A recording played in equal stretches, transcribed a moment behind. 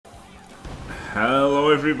Hello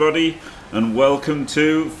everybody and welcome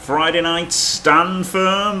to Friday Night Stand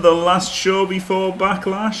Firm, the last show before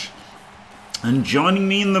Backlash. And joining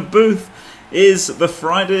me in the booth is the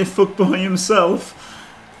Friday fuckboy himself,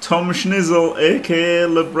 Tom Schnizzle, aka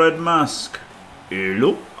Le Bread Mask.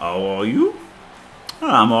 Hello, how are you?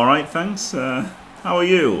 I'm alright, thanks. How are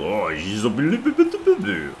you? Oh,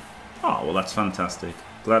 well that's fantastic.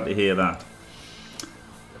 Glad to hear that.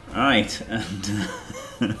 Right, and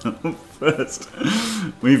first,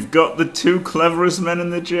 we've got the two cleverest men in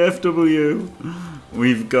the JFW.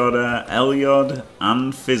 We've got Elyod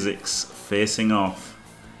and Physics facing off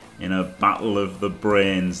in a battle of the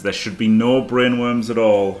brains. There should be no brainworms at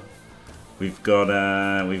all. We've got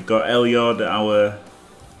Elyod,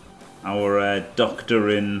 our doctor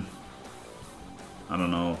in, I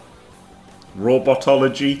don't know,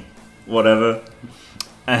 robotology, whatever.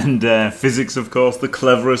 And Physics, of course, the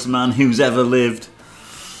cleverest man who's ever lived.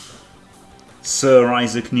 Sir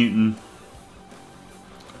Isaac Newton.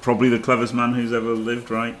 Probably the cleverest man who's ever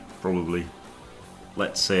lived, right? Probably.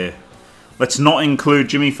 Let's say. Let's not include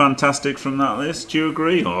Jimmy Fantastic from that list. Do you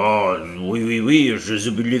agree? Oh, oui, oui,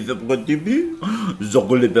 je believe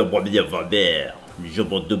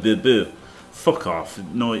Fuck off.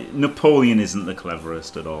 No, Napoleon isn't the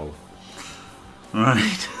cleverest at all.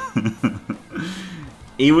 Right.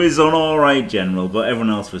 He was an alright general, but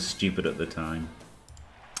everyone else was stupid at the time.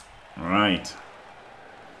 Right.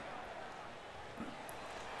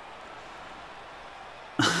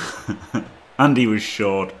 And he was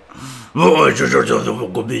short. Right. Well,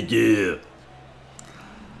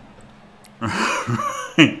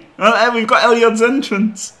 we've got Elyod's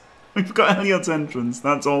entrance. We've got Elyod's entrance.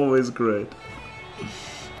 That's always great.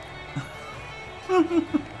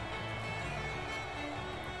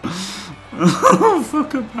 Oh,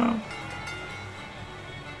 fuck a pal.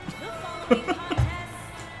 The following contest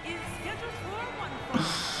is scheduled for one fall,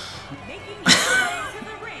 making his way to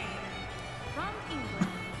the ring from England,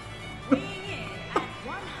 weighing in at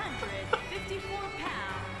 154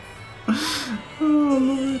 pounds. Oh,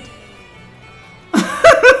 Lord.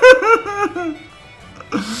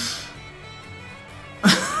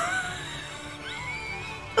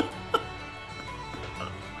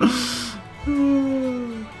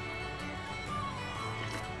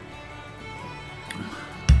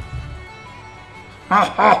 Ha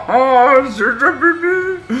ha ha!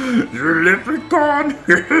 The leprechaun!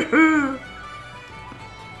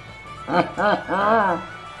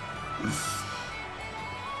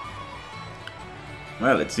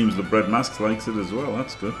 Well, it seems the Bread Mask likes it as well.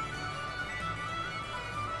 That's good.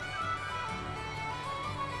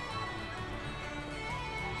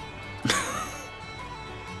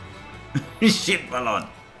 Shit balloon.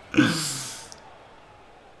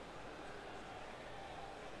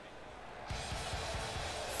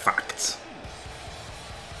 Facts.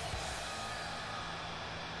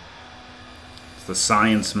 It's the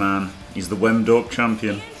science man. He's the Wemdope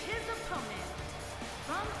champion. And his opponent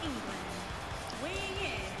from England, weighing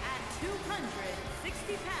in at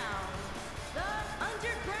 260 pounds, the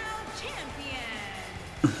Underground Champion,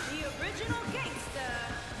 the original gangster,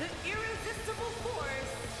 the irresistible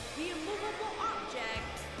force, the immovable object,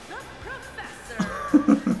 the Professor.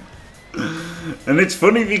 And it's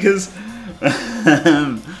funny because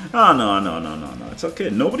oh no, it's okay.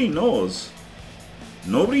 Nobody knows.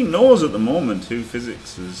 Nobody knows at the moment who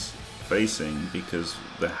Physics is facing because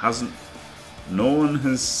no one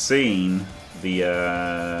has seen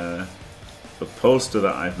the poster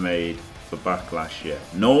that I've made for Backlash yet.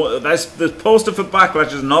 No, the poster for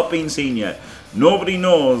Backlash has not been seen yet. Nobody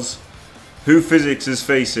knows who Physics is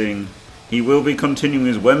facing. He will be continuing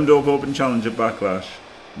his Wemdope Open Challenge at Backlash.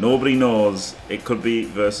 Nobody knows. It could be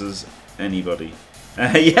versus anybody.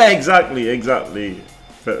 Yeah, exactly.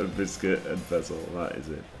 Feta Biscuit and Bezel, that is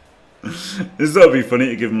it. This would be funny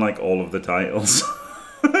to give him like all of the titles.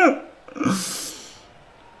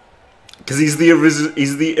 Because he's the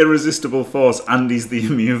irresistible force and he's the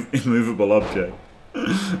immovable object.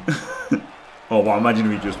 Oh, well, imagine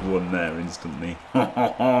if he just won there instantly.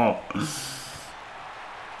 Oh,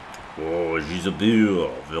 she's a bear,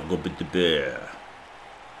 the bear.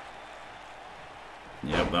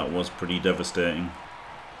 Yep, that was pretty devastating.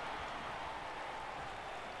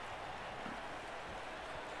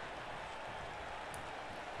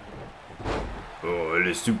 Oh,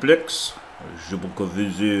 les suplex, je peux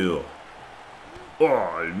confesser.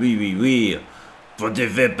 Oh, oui, pour des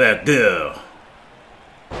burger.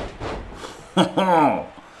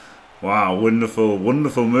 Wow, wonderful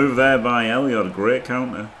move there by Elyod. Great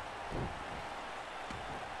counter.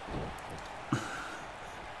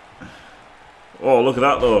 Oh, look at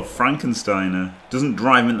that though, Frankensteiner. Doesn't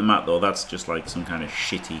drive him into the mat though, that's just like some kind of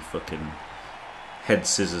shitty fucking head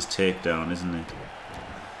scissors takedown, isn't it?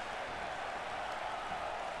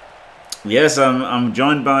 Yes, I'm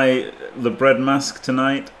joined by the Bread Mask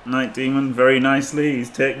tonight, Night Demon, very nicely. He's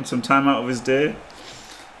taken some time out of his day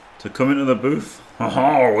to come into the booth.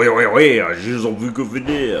 Oh, oui, j'ai vu que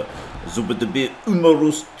venir. Je peux te be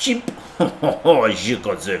humorous cheap. Je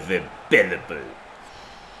conserve belle.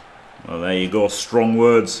 Well, there you go, strong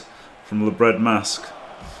words from the Bread Mask.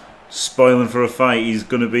 Spoiling for a fight, he's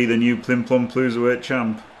going to be the new Plim Plum Cruiserweight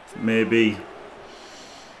champ. Maybe.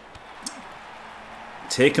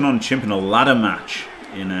 Taking on Chimp in a ladder match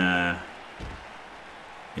in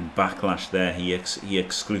Backlash there, he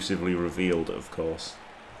exclusively revealed, of course.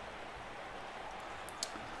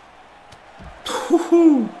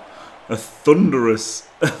 A thunderous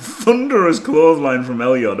clothesline from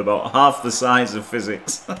Elyod, about half the size of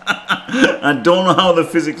physics. I don't know how the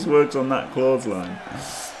physics works on that clothesline.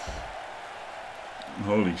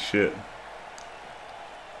 Holy shit.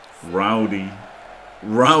 Rowdy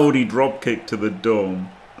dropkick to the dome.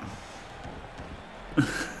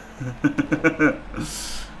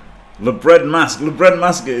 Le Bread Mask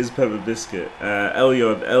is Pepper Biscuit.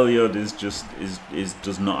 Elyod is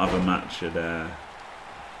does not have a match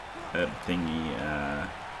at thingy at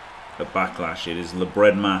Backlash. It is Le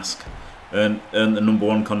Bread Mask earned the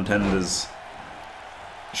 #1 contenders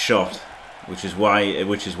shot, which is why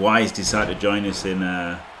he's decided to join us in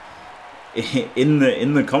the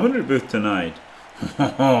commentary booth tonight.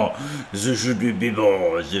 Je joue du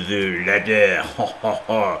biberon, je veux ladder,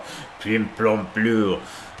 plim plom plur,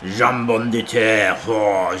 jambon de terre,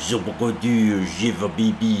 je beaucoup dur, je veux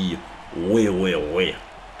bibi, oui.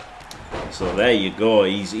 So there you go.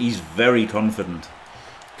 He's very confident.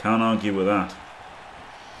 Can't argue with that.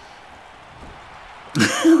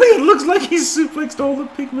 It looks like he's suplexed all the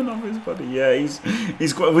pigment off his body. Yeah,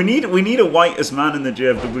 he's quite. We need a whitest man in the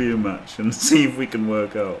JFW match and see if we can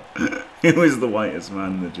work out who is the whitest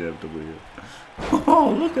man in the JFW.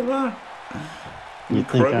 Oh, look at that! You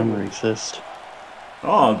think I'm racist?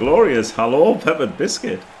 Oh, glorious! Hello, Peppered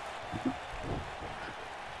Biscuit.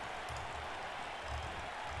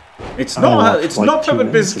 It's not. It's not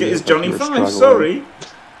Peppered Biscuit. It's Johnny Five. Sorry.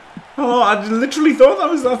 Oh, I literally thought that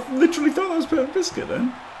was Peppered Biscuit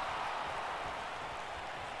then.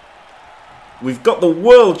 We've got the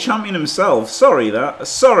world champion himself. Sorry,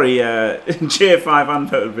 J5 and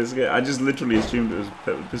Peppered Biscuit. I just literally assumed it was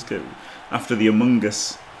Peppered Biscuit after the Among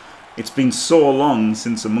Us. It's been so long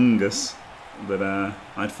since Among Us that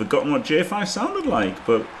I'd forgotten what J5 sounded like.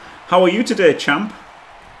 But how are you today, champ?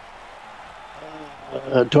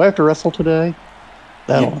 Do I have to wrestle today?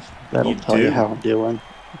 That'll tell you how I'm doing.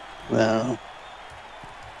 No.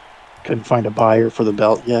 Couldn't find a buyer for the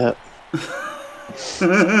belt yet.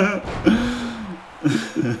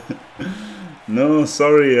 No,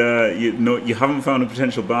 sorry. You haven't found a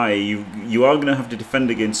potential buyer. You are going to have to defend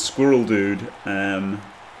against Squirrel Dude on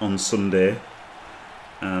Sunday.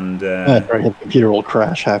 And the computer will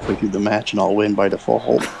crash halfway through the match, and I'll win by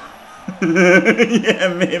default.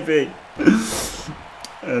 Yeah, maybe.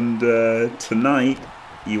 And tonight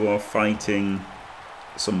you are fighting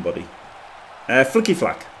somebody. Flicky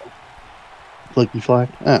Flack. Flicky Flack?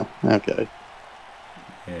 Oh, okay.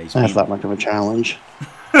 Yeah, that's not much of a challenge.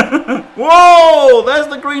 Whoa! There's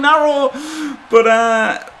the green arrow! But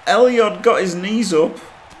Elyod got his knees up.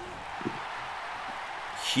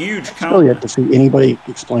 Huge count. Still yet to see anybody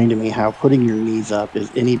explain to me how putting your knees up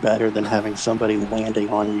is any better than having somebody landing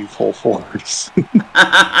on you full force.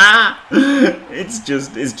 It's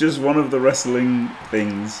just one of the wrestling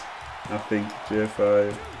things, I think,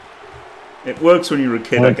 J5. It works when you're a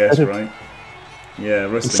kid, I guess, right? Yeah,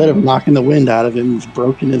 wrestling. Instead of knocking the wind out of him, he's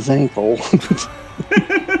broken his ankle.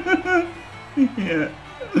 Yeah.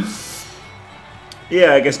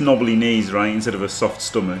 Yeah, I guess knobbly knees, right? Instead of a soft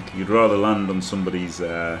stomach. You'd rather land on somebody's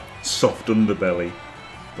soft underbelly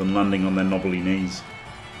than landing on their knobbly knees.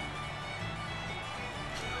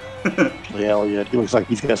 Hell yeah, he looks like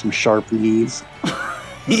he's got some sharp knees.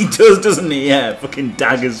 He does, doesn't he? Yeah, fucking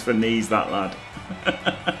daggers for knees, that lad.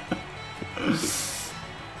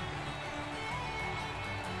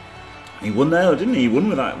 He won there, didn't he? He won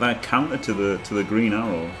with that counter to the green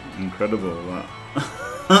arrow. Incredible, that.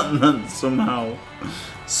 That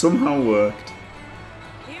somehow worked.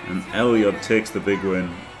 And Elyod takes the big win.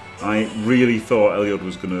 I really thought Elyod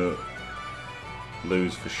was gonna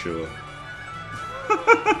lose for sure.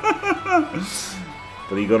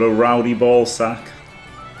 But he got a rowdy ball sack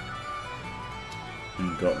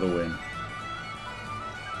and got the win.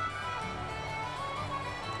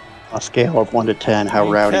 On a scale of 1 to 10, how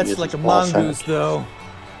You rowdy catch is like his a ball sack? mongoose, though.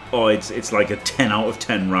 Oh, it's like a 10 out of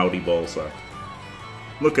 10 rowdy ball sack.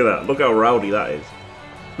 Look at that. Look how rowdy that is.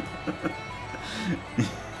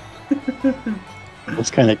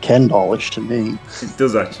 Looks kind of Ken-dollish to me. It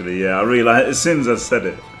does actually, yeah. I realised as soon as I said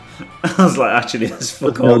it, I was like, actually, that's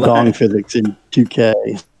fuck There's no all dong that. physics in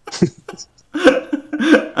 2K.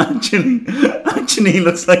 Actually, he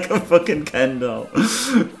looks like a fucking Ken doll.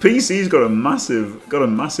 PC's got a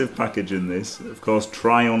massive package in this. Of course,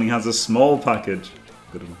 Try only has a small package.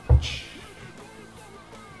 Good enough.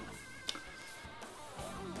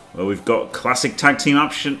 Well, we've got classic tag team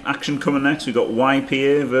action coming next. We've got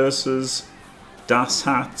YPA versus Das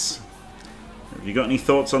Hats. Have you got any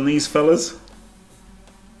thoughts on these fellas?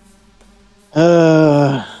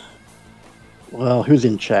 Well, who's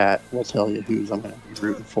in chat? We'll tell you who's I'm going to be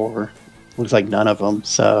rooting for. Looks like none of them,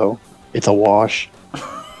 so it's a wash.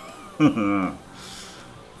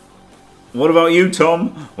 What about you,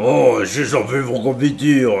 Tom? Oh, je savais vous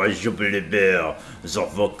compétir, je peux les faire. Ça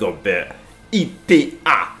va compétir.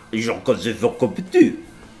 IPA, j'en connais vous compétir.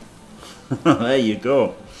 There you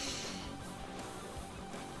go.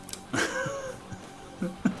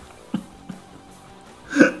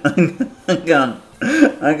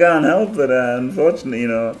 I can't help it, unfortunately, you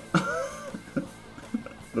know.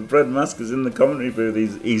 The bread mask is in the commentary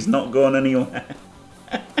booth. He's not going anywhere.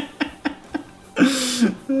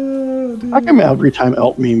 How come every time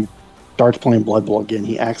Elton starts playing Blood Bowl again,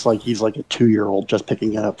 he acts like he's like a 2-year-old just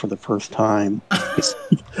picking it up for the first time?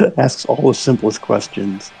 He asks all the simplest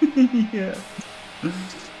questions. Yeah.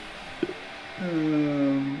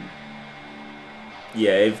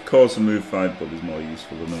 Yeah, of course a move 5 bull is more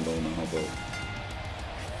useful than a loner hobble.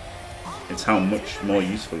 It's how much more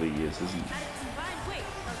useful he is, isn't it? At a combined weight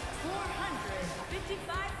of 455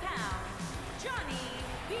 pounds, Johnny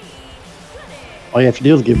B. Gooden. All you have to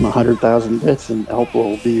do is give him 100,000 bits and Elp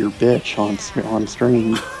will be your bitch on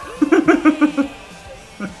stream.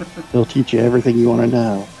 He'll teach you everything you want to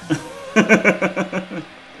know.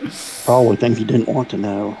 Probably things you didn't want to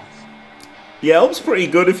know. Yeah, Elp's pretty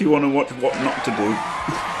good if you want to watch what not to do.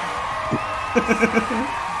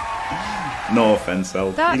 No offense,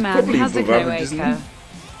 Elp. That He's man probably has a above average, isn't he? cloaca.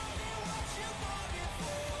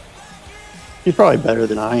 He's probably better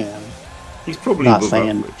than I am. He's probably Not above saying.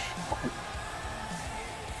 average.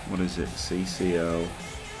 What is it? CCL.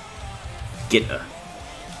 Gitter.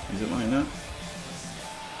 Is it like that?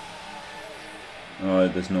 Oh,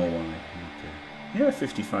 there's no one. Okay. Yeah,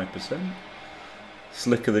 55%.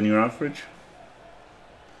 Slicker than your average.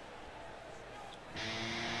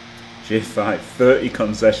 J5, 30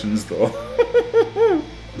 concessions though.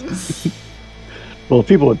 Well, if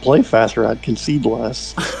people would play faster, I'd concede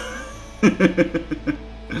less.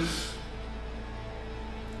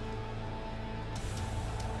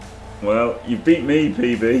 Well, you beat me,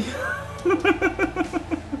 PB.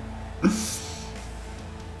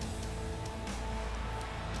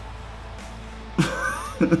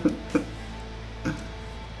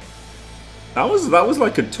 That was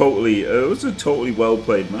like a totally it was a totally well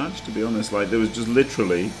played match, to be honest. Like there was just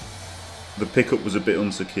literally the pickup was a bit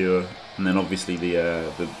unsecure, and then obviously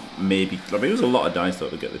the maybe I mean it was a lot of dice though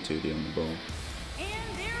to get the 2D on the ball. And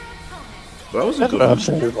their opponent, But that was a That's good what I'm one.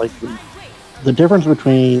 saying. Like the difference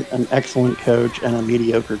between an excellent coach and a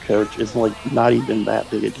mediocre coach is like not even that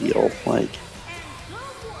big a deal. Like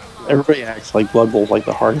everybody acts like Blood Bowl's like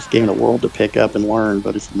the hardest game in the world to pick up and learn,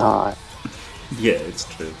 but it's not. Yeah, it's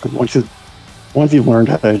true. 'Cause once you've learned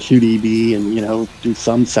how to 2DB and, you know, do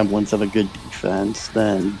some semblance of a good defense,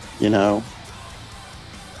 then, you know,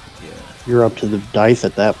 Yeah. you're up to the dice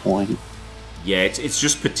at that point. Yeah, it's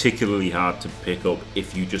just particularly hard to pick up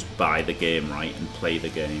if you just buy the game right and play the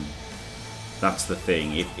game. That's the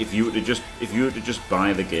thing. If you were to just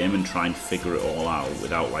buy the game and try and figure it all out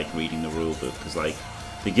without like reading the rule book, because like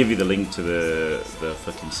they give you the link to the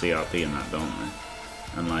fucking CRP and that, don't they?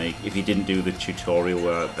 And like if you didn't do the tutorial,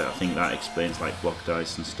 I think that explains like block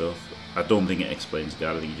dice and stuff. I don't think it explains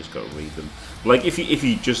guide. I think you just got to read them. Like if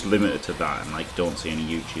you just limit it to that and like don't see any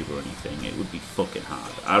YouTube or anything, it would be fucking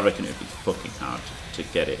hard. I reckon it would be fucking hard to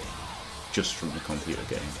get it just from the computer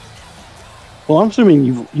game. Well, I'm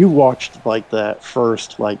assuming you watched like that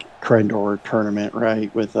first like Krendor tournament,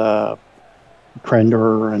 right? With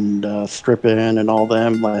Krendor and Strippin and all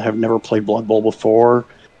them. Like, have never played Blood Bowl before.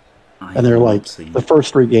 And they're like, the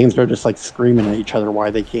first 3 games, they're just like screaming at each other why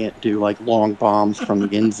they can't do like long bombs from the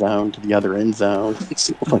end zone to the other end zone.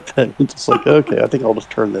 Stuff like that. It's just like, okay, I think I'll just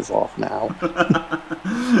turn this off now.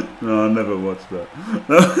 No, I never watched that.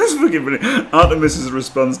 That's fucking brilliant. Artemis's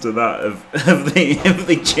response to that have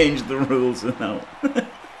they changed the rules now?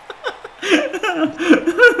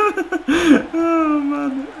 Oh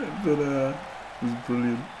man, but it was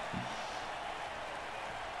brilliant.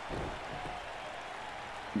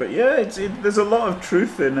 But yeah, there's a lot of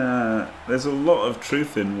truth in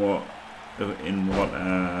what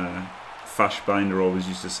Fashbinder always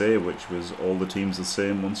used to say, which was all the teams the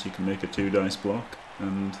same once you can make a 2-dice block,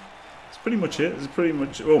 and it's pretty much it. It's pretty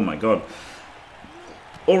much. Oh my god,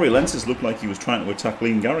 Oriolensis looked like he was trying to attack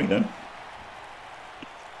Lean Gary then.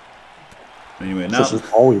 Anyway, now this is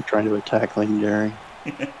always trying to attack Lean Gary.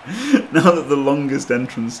 Now that the longest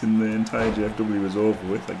entrance in the entire JFW is over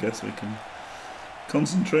with, I guess we can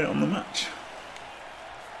concentrate on the match.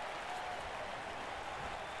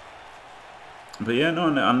 But yeah, no,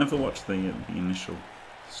 I never watched the initial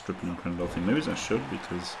Stripping and Crendor thing. Maybe I should,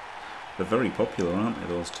 because they're very popular, aren't they,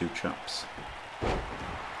 those two chaps?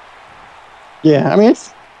 Yeah, I mean,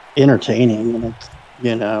 it's entertaining, and it's,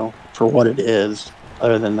 you know, for what it is,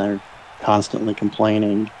 other than they're constantly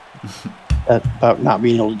complaining about not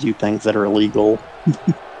being able to do things that are illegal. Oh,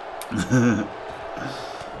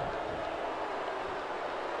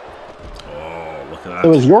 look at that.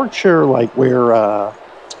 So is Yorkshire like where,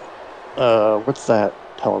 what's that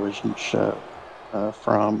television show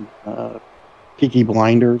from? Peaky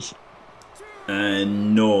Blinders?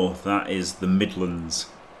 No, that is the Midlands.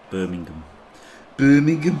 Birmingham.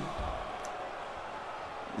 Birmingham?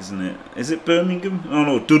 Isn't it? Is it Birmingham? Oh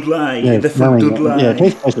no, Dudley. Yeah, They're from Dudley. Yeah, it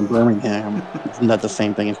takes place in Birmingham. Isn't that the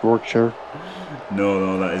same thing as Yorkshire?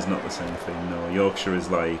 No, that is not the same thing. No, Yorkshire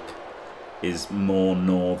is more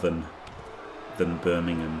northern than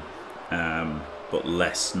Birmingham, but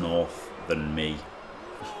less north than me.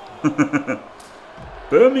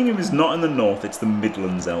 Birmingham is not in the north, it's the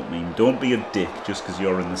Midlands, Eltmean. Don't be a dick just because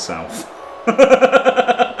you're in the south.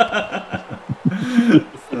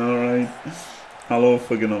 Alright. Hello,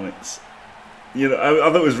 Fugonomics. You know, I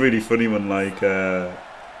thought it was really funny when, like,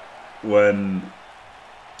 when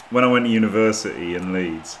I went to university in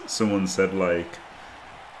Leeds, someone said, like,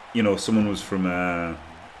 you know, someone was from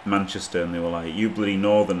Manchester, and they were like, you bloody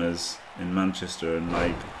northerners in Manchester, and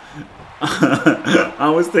like,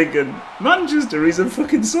 I was thinking, Manchester is a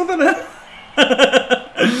fucking southerner.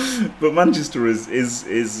 But Manchester is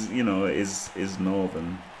you know, is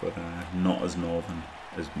northern, but not as northern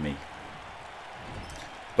as me.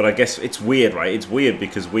 But I guess it's weird, right? It's weird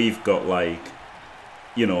because we've got, like,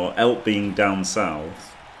 you know, Elp being down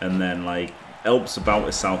south, and then, like, Elp's about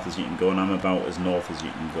as south as you can go, and I'm about as north as you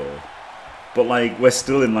can go. But, like, we're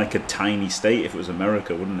still in, like, a tiny state. If it was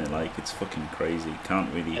America, wouldn't it? Like, it's fucking crazy. Can't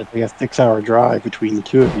really... It's like a 6-hour drive between the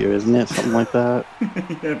two of you, isn't it? Something like that.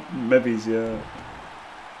 Yeah, maybe, yeah.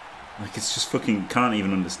 Like, it's just fucking... Can't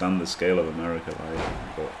even understand the scale of America, like,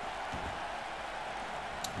 but...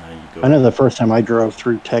 There you go. I know the first time I drove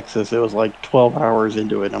through Texas, it was like 12 hours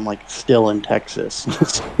into it, and I'm like, still in Texas.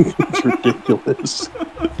 It's ridiculous.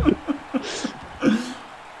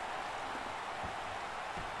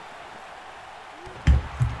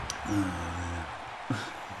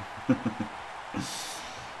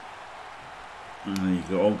 There you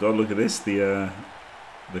go. Oh god, look at this. The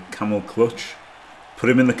camel clutch. Put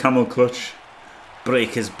him in the camel clutch,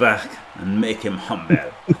 break his back, and make him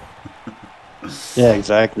humble. Yeah,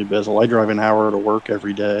 exactly, Bizzle. I drive an hour to work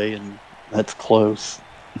every day, and that's close.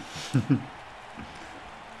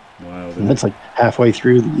 Wow. And that's like halfway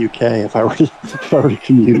through the UK if I were to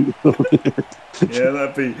commute over there. Yeah,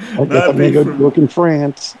 that'd be. I guess I'm going to go work in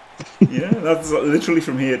France. Yeah, that's literally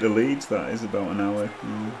from here to Leeds. That is about an hour.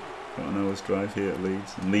 Yeah, about an hour's drive here to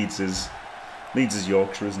Leeds. And Leeds is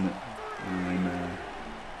Yorkshire, isn't it? I'm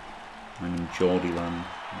in Geordie land.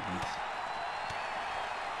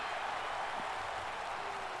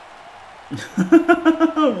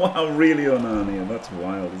 Wow, really on Arnia. That's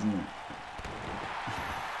wild, isn't it?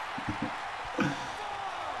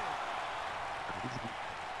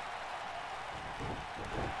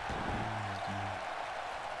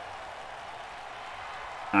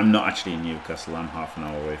 I'm not actually in Newcastle. I'm half an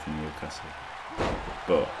hour away from Newcastle.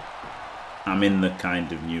 But I'm in the kind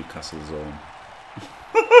of Newcastle zone.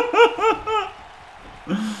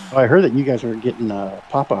 Oh, I heard that you guys are getting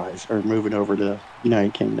Popeyes or moving over to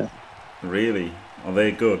United Kingdom. Really? Are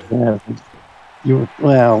they good? Yeah.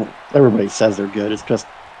 Well, everybody says they're good. It's just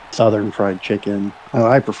Southern fried chicken.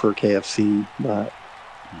 I prefer KFC, but...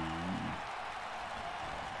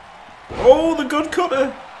 Oh, the good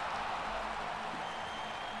cutter!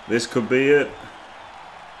 This could be it.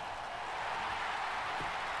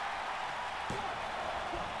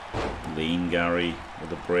 Lean Gary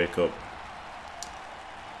with a breakup.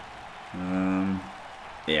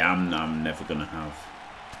 Yeah, I'm never gonna have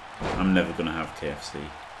KFC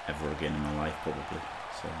ever again in my life, probably.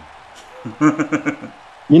 So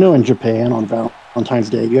You know, in Japan on Valentine's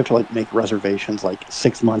Day, you have to like make reservations like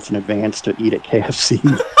 6 months in advance to eat at KFC.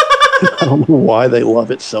 I don't know why they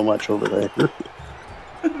love it so much over there.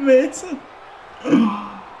 Amazing.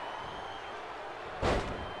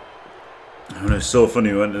 And it was so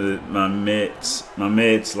funny. We went to my mate's Irish,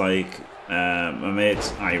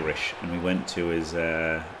 and we went to his.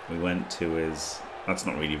 That's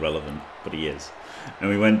not really relevant, but he is. And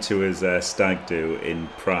we went to his stag do in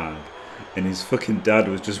Prague, and his fucking dad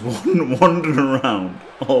was just wandering around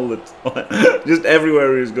just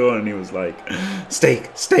everywhere he was going. And he was like,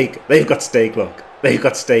 "Steak, steak! They've got steak. Look, they've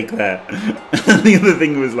got steak there." And the other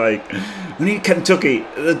thing was like, "We need Kentucky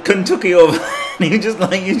over." And he was just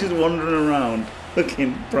wandering around,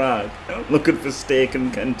 fucking Prague, looking for steak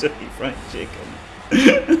and Kentucky Fried Chicken.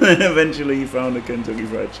 And then eventually he found a Kentucky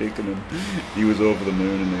Fried Chicken, and he was over the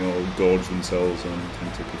moon, and they all gorged themselves on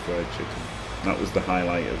Kentucky Fried Chicken. That was the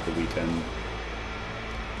highlight of the weekend,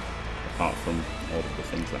 apart from all of the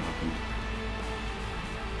things that happened.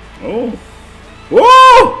 Oh!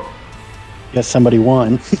 Whoa! Guess somebody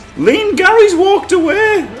won. Lean Gary's walked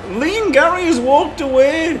away! Lean Gary has walked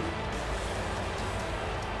away!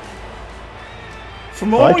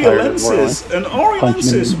 From Oriolensis, and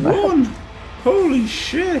Oriolensis won! Holy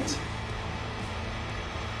shit!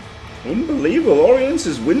 Unbelievable.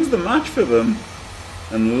 Oriolensis wins the match for them,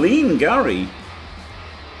 and Lean Gary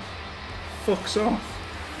fucks off.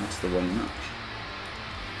 That's the wrong match.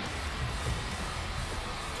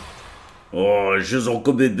 Oh,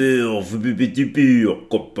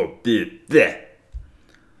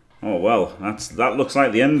 oh well, that looks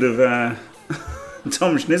like the end of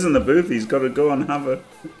Tom Schniz in the booth. He's got to go and have a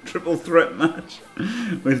triple threat match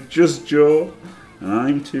with Just Joe, and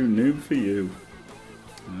I'm too noob for you.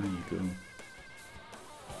 There you go.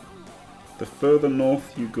 The further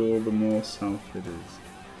north you go, the more south it is.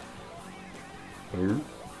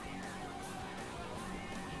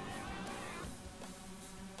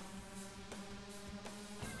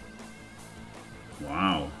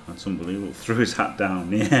 Wow, that's unbelievable. Threw his hat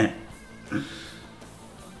down, yeah.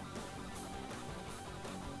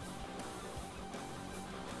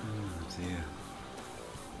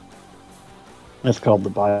 That's called the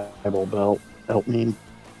Bible Belt. Help me.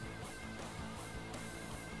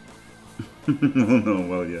 No,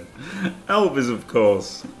 well, yeah. Elp is, of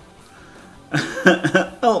course,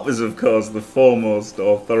 the foremost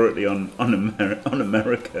authority on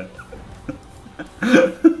America.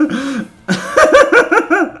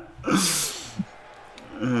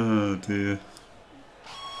 Oh dear.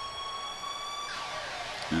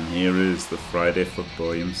 And here is the Friday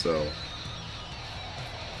fuckboy himself.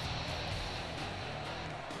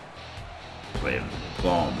 Playing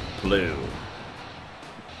plum blue.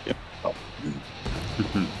 Yep. Oh.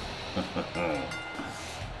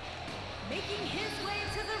 Making his way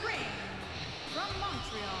to the ring from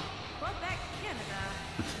Montreal, Quebec, Canada.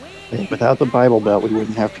 Hey, without the Bible Belt, we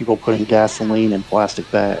wouldn't have people putting gasoline in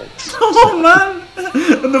plastic bags. Oh man!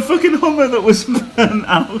 And the fucking Hummer that was burnt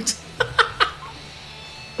out.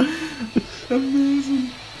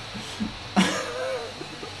 Amazing.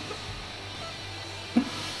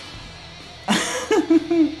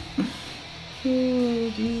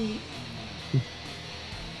 Oh, dear.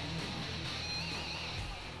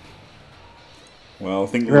 Well, I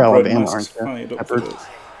think You're Alabama, aren't you? Fired up for this.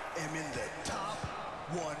 I'm in the top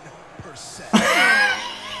 1%.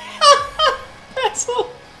 That's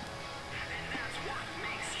all.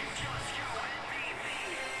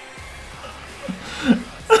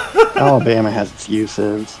 Alabama has its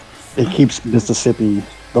uses. It keeps Mississippi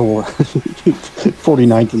the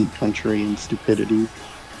 49th in the country in stupidity.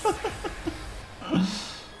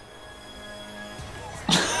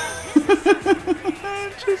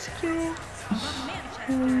 Just joke. From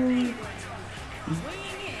Manchester, England.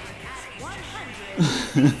 Weighing in at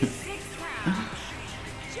 156 pounds.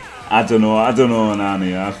 I don't know,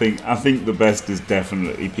 Nani. I think the best is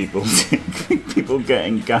definitely people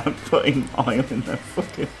getting gagged, putting oil in their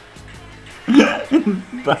fucking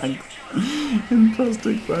bags, in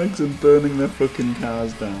plastic bags, and burning their fucking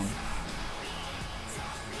cars down.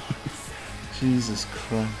 Jesus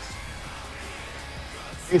Christ.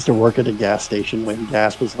 I used to work at a gas station when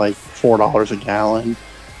gas was like $4 a gallon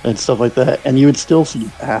and stuff like that, and you would still see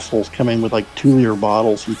assholes come in with like 2-liter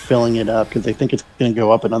bottles and filling it up because they think it's going to go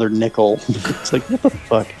up another nickel. It's like, what the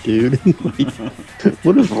fuck, dude? Like,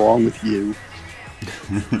 what is wrong with you?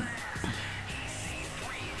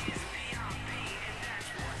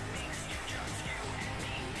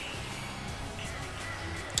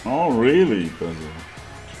 Oh, really?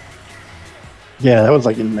 Yeah, that was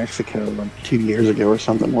like in Mexico like 2 years ago or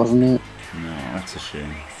something, wasn't it? No, that's a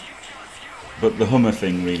shame. But the Hummer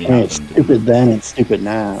thing really I mean, it's happened. stupid then, it's stupid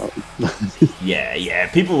now. Yeah,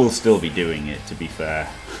 people will still be doing it, to be fair.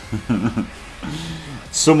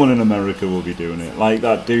 Someone in America will be doing it. Like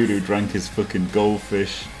that dude who drank his fucking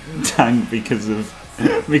goldfish tank because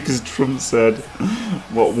Trump said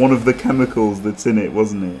one of the chemicals that's in it,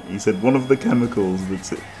 wasn't it? He said one of the chemicals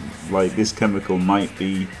that's like this chemical might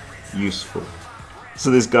be useful. So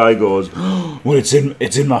this guy goes, oh, well, it's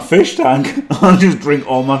in my fish tank. I'll just drink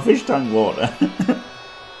all my fish tank water.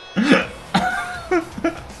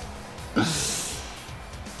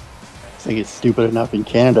 I think it's stupid enough in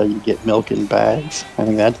Canada you get milk in bags. I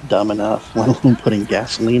think that's dumb enough, let alone putting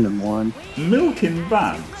gasoline in one. Milk in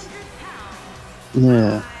bags?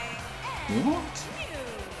 Yeah. What?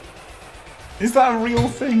 Is that a real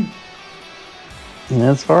thing?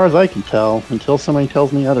 Yeah, as far as I can tell, until somebody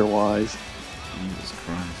tells me otherwise. Jesus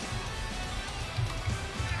Christ.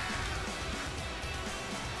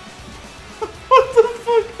 What the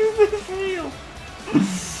fuck is this real?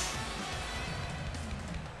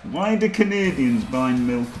 Why do Canadians buy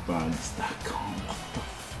milk bags? That can't. What the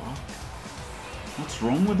fuck? What's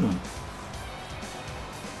wrong with them?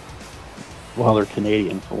 Well, they're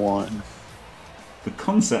Canadian for one. The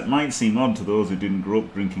concept might seem odd to those who didn't grow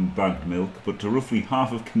up drinking bagged milk, but to roughly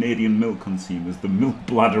half of Canadian milk consumers, the milk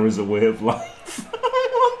bladder is a way of life.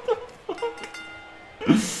 What the fuck?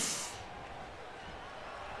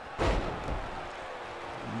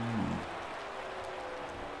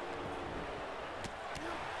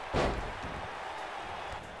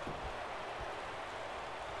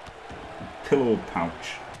 Pillow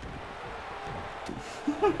pouch.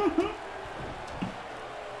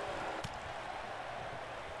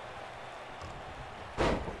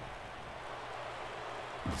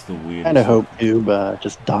 That's the weirdest. Kind of hope Noob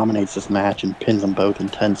just dominates this match and pins them both in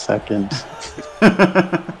 10 seconds.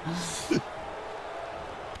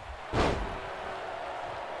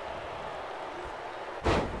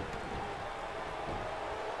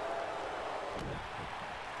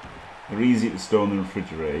 They're easy to store in the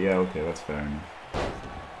refrigerator. Yeah, okay, that's fair enough.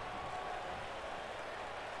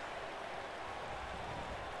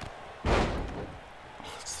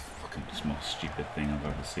 Oh, it's the fucking most stupid thing I've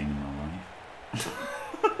ever seen in my life.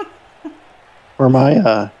 Where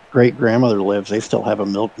my great grandmother lives, they still have a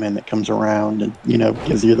milkman that comes around and, you know,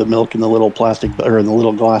 gives you the milk in the little plastic or in the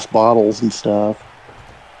little glass bottles and stuff.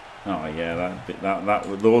 Oh yeah,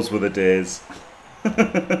 those were the days.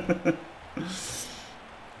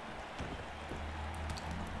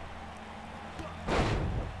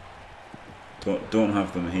 Don't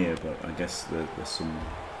have them here, but I guess there's some.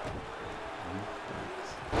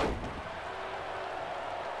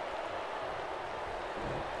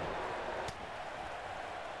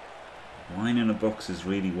 Wine in a box is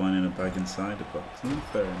really wine in a bag inside a box. Oh,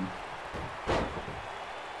 fair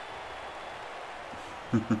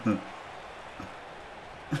enough.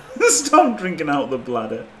 Stop drinking out the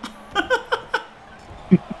bladder.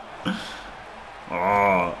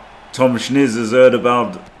 Oh, Tom Schniz has heard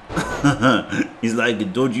about. He's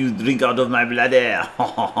like, don't you drink out of my bladder.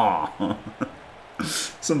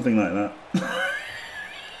 Something like that.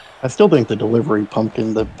 I still think the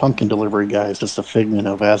pumpkin delivery guy is just a figment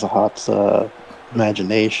of Azahot's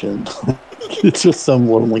imagination. It's just some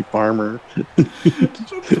lonely farmer. And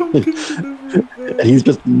he's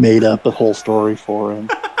just made up the whole story for him.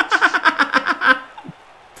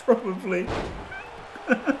 Probably.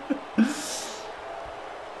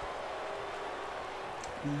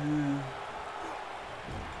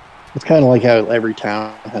 It's kind of like how every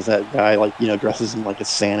town has that guy, like, you know, dresses in like a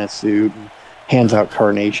Santa suit and hands out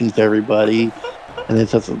carnations to everybody. And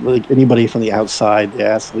it's just like anybody from the outside, they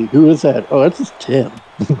ask, like, who is that? Oh, that's just Tim.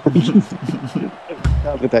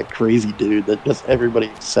 With that crazy dude that just everybody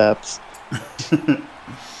accepts.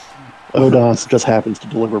 Odon's just happens to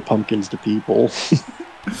deliver pumpkins to people.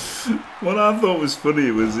 What I thought was funny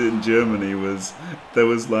was in Germany was there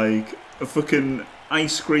was like a fucking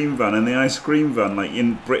ice cream van, and the ice cream van, like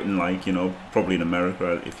in Britain, like, you know, probably in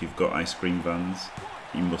America, if you've got ice cream vans,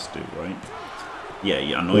 you must do, right? Yeah,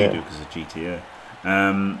 I know you do because of GTA.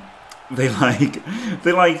 They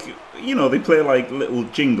like, you know, they play like little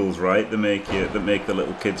jingles, right? That make the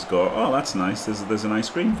little kids go, oh, that's nice. There's an ice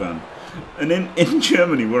cream van. And in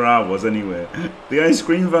Germany, where I was anyway, the ice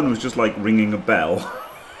cream van was just like ringing a bell.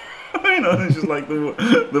 You know, it's just like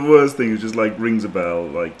the worst thing is just like rings a bell,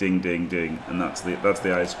 like ding ding ding, and that's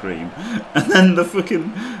the ice cream. And then the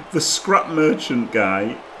scrap merchant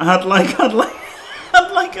guy had like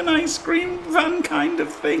an ice cream van kind of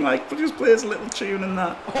thing, like just plays a little tune and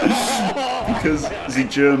that. Because the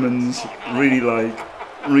Germans really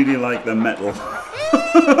like their metal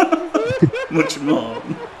much more.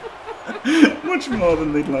 much more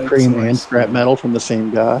than they'd like. Cream to, like, and scrap metal from the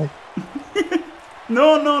same guy.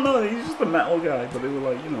 No, he's just a metal guy, but they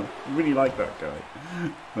were like, you know, really like that guy.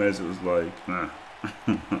 Whereas it was like, nah,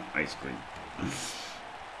 ice cream.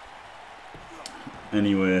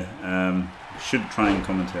 Anyway, should try and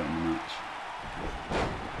commentate on the match.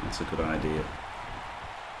 That's a good idea.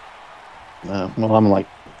 Well, I'm like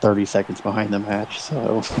 30 seconds behind the match,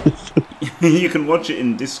 so... You can watch it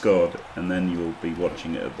in Discord, and then you'll be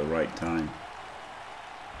watching it at the right time.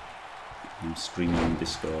 I'm streaming in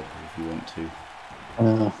Discord if you want to.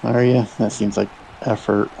 Are you? That seems like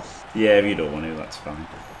effort. Yeah, if you don't want to, that's fine.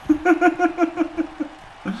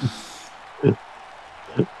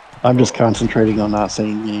 I'm just concentrating on not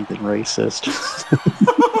saying anything racist.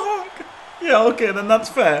 Yeah, okay, then that's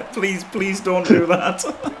fair. Please don't do that.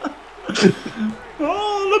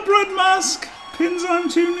 Oh, the bread mask! Pins, I'm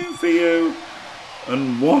too new for you.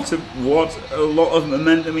 And what a lot of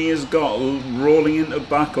momentum he has got rolling into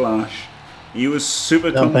Backlash. He was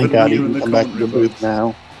super confident Thank God he here in can the come back to the commentary booth box.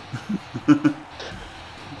 now.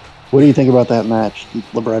 What do you think about that match,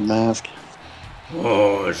 the bread mask?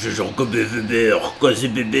 Oh, je joue comme bébé, quand c'est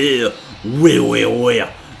bébé. Ouais.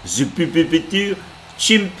 Je peux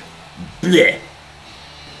chimp, bleh.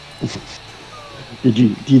 Did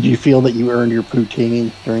you feel that you earned your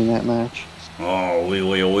poutine during that match? Oh, oui,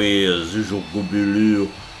 je joue comme bébé.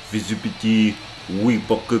 Fais ce petit, oui,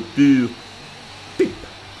 pas que pur. Pip.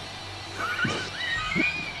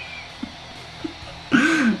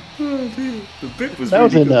 Oh, dear. The bit was That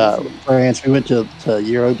was really in good. France. We went to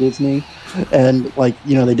Euro Disney, and like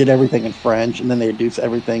they did everything in French, and then they do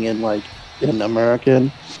everything in in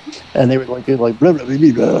American, and they would do blah, blah, blah,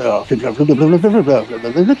 blah.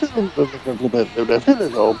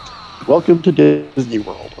 Welcome to Disney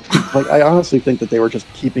World. Like I honestly think that they were just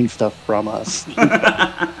keeping stuff from us.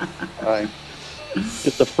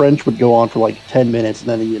 If the French would go on for like 10 minutes, and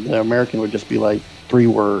then the American would just be like 3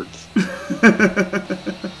 words.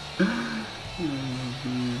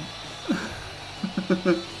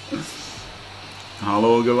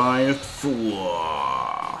 Hello, Goliath.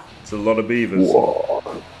 It's a lot of beavers.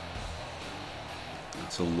 Whoa.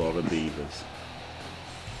 That's a lot of beavers.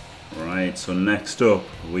 Right, so next up,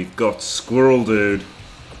 we've got Squirrel Dude.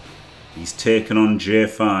 He's taken on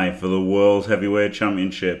J5 for the World Heavyweight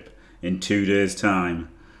Championship in 2 days' time.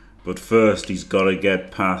 But first, he's got to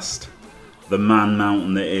get past the man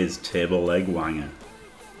mountain that is Table Leg Wanger.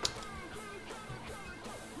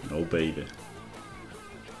 Oh, baby.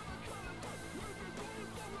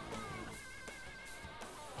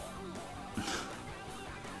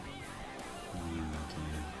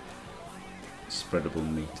 Spreadable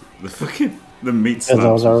meat. The meat slabs. Because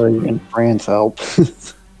I was already in France, help.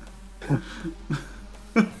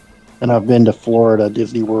 And I've been to Florida,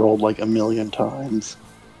 Disney World, like 1,000,000 times.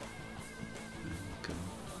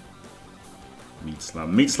 Meat slab.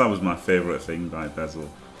 Meat slab was my favourite thing by Bezel.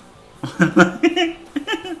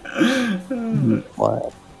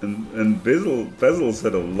 Wow. And Bezel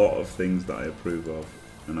said a lot of things that I approve of,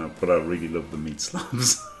 but I really love the meat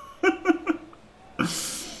slabs.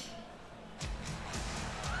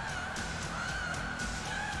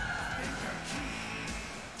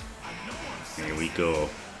 Here we go.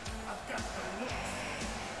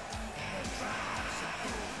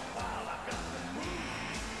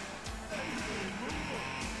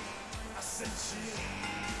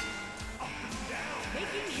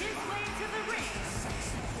 Making his way to the ring.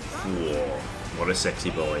 Whoa, what a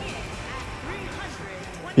sexy boy.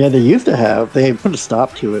 Yeah, they put a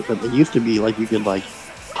stop to it, but they used to be like you could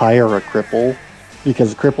hire a cripple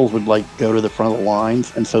because the cripples would go to the front of the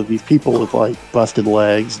lines, and so these people with busted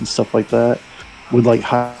legs and stuff like that would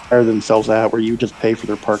hire themselves out where you just pay for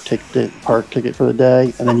their park ticket for the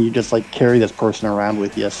day, and then you just carry this person around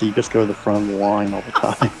with you, so you just go to the front of the line all the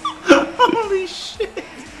time. Holy shit!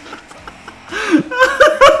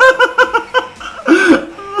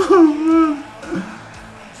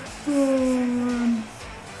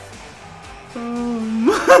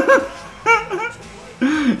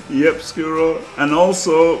 Yep, Skuro. And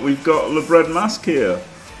also, we've got Le Bread Mask here.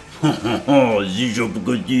 But a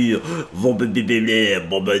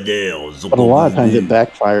lot of times it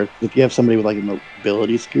backfires. If you have somebody with a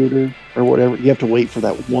mobility scooter or whatever, you have to wait for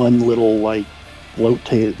that one little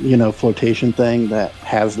flotation thing that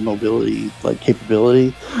has the mobility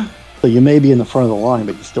capability. So you may be in the front of the line,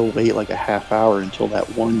 but you still wait a half hour until that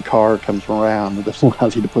one car comes around that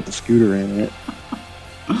allows you to put the scooter in it.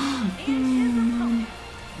 And his opponent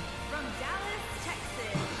from Dallas,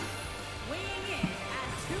 Texas, weighing in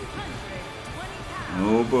at 220 pounds.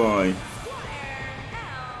 Oh boy.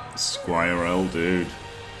 Squire L. Squire L, dude.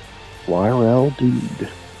 YRL dude.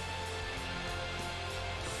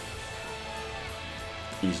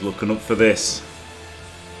 He's looking up for this.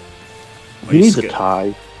 He needs a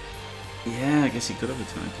tie. Yeah, I guess he could have a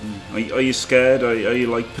tie, couldn't he? Are you scared? Are you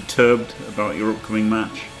like perturbed about your upcoming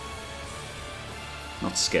match?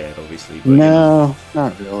 Not scared, obviously. But, no,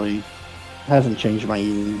 not really. Hasn't changed my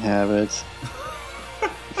eating habits.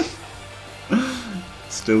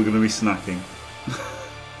 Still gonna be snacking.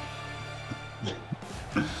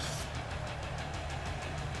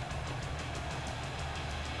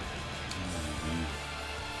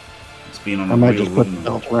 It's been on. I might just put the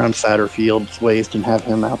belt around Satterfield's waist and have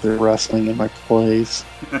him out there wrestling in my place.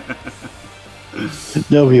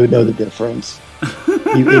 Nobody would know the difference.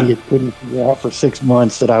 You idiot couldn't figure out for 6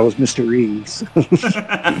 months that I was Mr. Ease.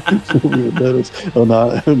 Nobody would notice. Oh,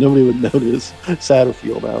 no, nobody would notice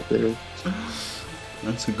Satterfield out there.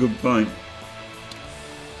 That's a good point.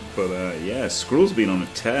 But yeah, Skrull's been on a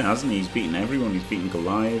tear, hasn't he? He's beaten everyone. He's beaten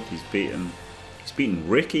Goliath. He's beaten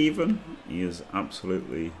Rick even. He is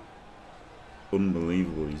absolutely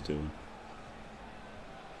unbelievable. He's doing.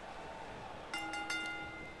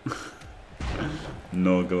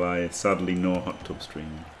 No Goliath. Sadly, no hot tub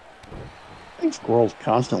streaming. I think Squirrel's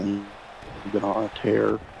constantly been on a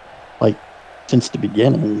tear, like since the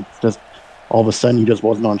beginning. Just all of a sudden, he just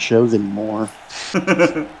wasn't on shows anymore.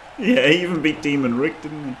 Yeah, he even beat Demon Rick,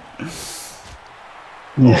 didn't he?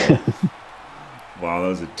 Yeah. Wow, that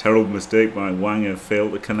was a terrible mistake by Wanger.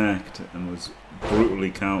 Failed to connect and was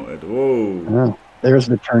brutally countered. Whoa! Oh, there's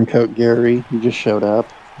the turncoat Gary. He just showed up.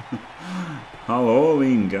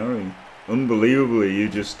 Halloween, Gary. Unbelievably, you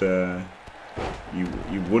just you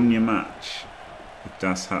won your match with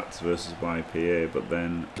Das Hats versus YPA, but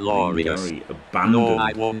then Gary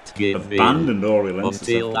abandoned Oriental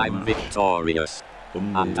until I'm victorious,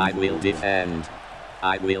 and I will defend.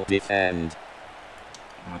 I will defend.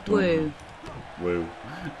 Woo. Woo.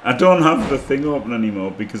 I don't have the thing open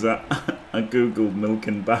anymore because I googled milk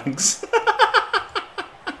in bags.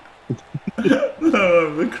 I don't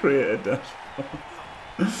have the creator dashboard.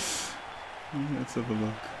 Let's have a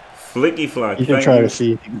look. Flicky Flack. You can try to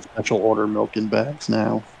see if you can special order milk in bags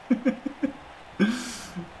now.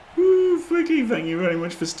 Woo, Flicky, thank you very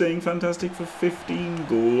much for staying fantastic for 15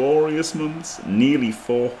 glorious months. Nearly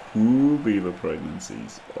 4 beaver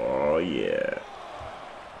pregnancies. Oh, yeah.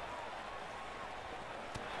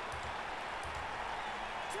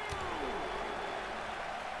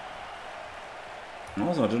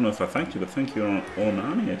 Also, I don't know if I thanked you, but thank you on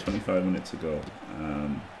Onani 25 minutes ago.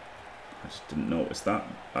 I just didn't notice that.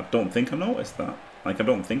 I don't think I noticed that. Like, I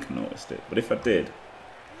don't think I noticed it. But if I did,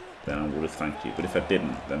 then I would have thanked you. But if I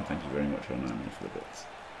didn't, then thank you very much, Onani, for the bits.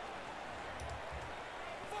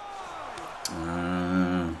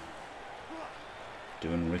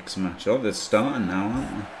 Doing Rick's match. Oh, they're starting now, aren't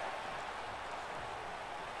they?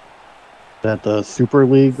 Is that the Super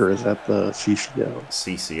League or is that the CCL?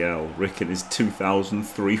 CCL. Rick and his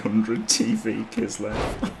 2,300 TV Kislev.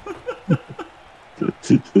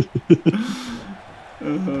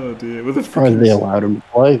 Oh dear. With a fucking... they allowed him to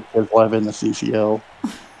play Kislev in the CCL.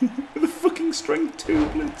 With a fucking strength 2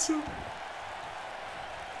 blitzer.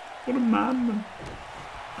 What a man.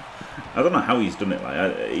 I don't know how he's done it.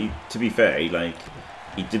 Like, to be fair, he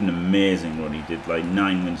did an amazing run. He did like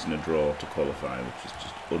 9 wins and a draw to qualify, which is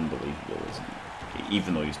just unbelievable, isn't it?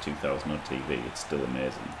 Even though he's 2,000 on TV, it's still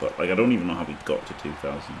amazing. But like, I don't even know how he got to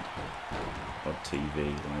 2,000 on TV.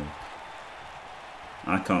 Like,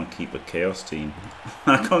 I can't keep a Chaos team.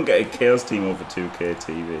 I can't get a Chaos team over 2K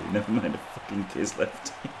TV. Never mind a fucking Kislev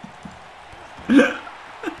team.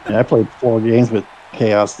 Yeah, I played 4 games with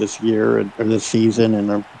Chaos this year or this season,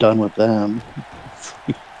 and I'm done with them.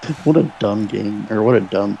 What a dumb game, or what a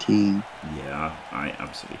dumb team. Yeah, I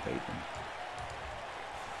absolutely hate them.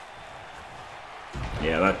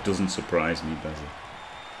 Yeah, that doesn't surprise me, does it?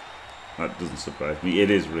 That doesn't surprise me. It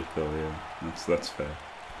is Rick, though. Yeah, that's fair.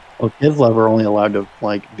 Well, Kislev are only allowed to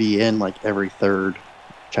like be in like every 3rd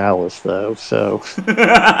chalice, though. So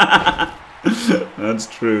that's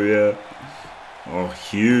true. Yeah. Oh,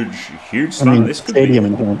 huge start. I mean, this could stadium be...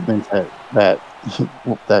 enhancements that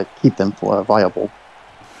keep them viable.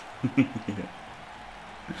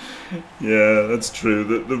 Yeah, that's true.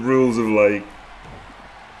 The rules of like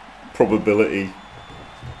probability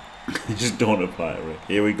just don't apply to Rick.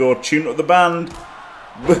 Here we go. Tune up the band.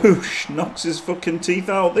 Boosh! Knocks his fucking teeth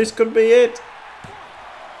out. This could be it.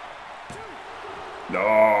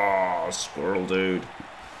 Oh, Squirrel dude.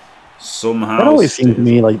 Somehow. That always seems to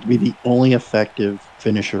me like to be the only effective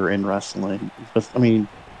finisher in wrestling. I mean,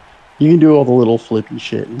 you can do all the little flippy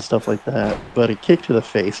shit and stuff like that, but a kick to the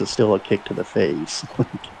face is still a kick to the face.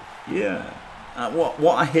 Yeah.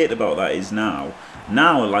 What I hate about that is now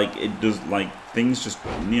like it does like things just,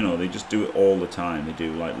 you know, they just do it all the time. They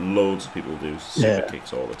do, like, loads of people do super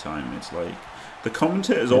kicks all the time. It's like, the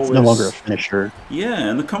commentators always... It's no longer a finisher. Yeah,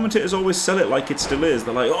 and the commentators always sell it like it still is.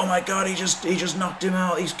 They're like, oh my god, he just knocked him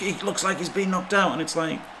out. He looks like he's been knocked out. And it's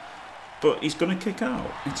like, but he's going to kick out.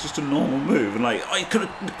 It's just a normal move. And like, oh, he could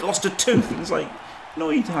have lost a tooth. And it's like, no,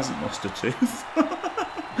 he hasn't lost a tooth.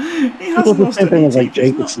 He hasn't lost a tooth. The same thing as like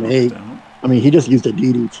Jake the Snake. I mean, he just used a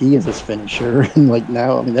DDT as his finisher. And like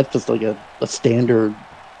now, I mean, that's just like a standard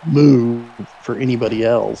move for anybody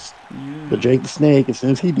else. Yeah. But Jake the Snake, as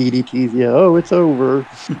soon as he DDTs you, oh, it's over.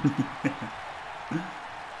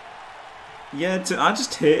 Yeah, I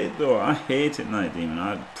just hate it though. I hate it, Night Demon.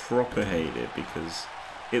 I proper hate it because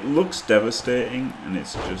it looks devastating and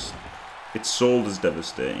it's just, it's sold as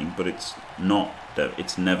devastating, but it's not.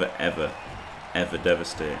 It's never ever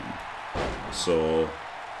devastating. So.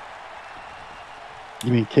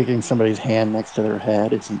 You mean kicking somebody's hand next to their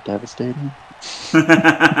head isn't devastating?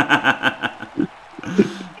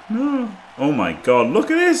 No. Oh my god, look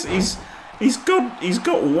at this. He's got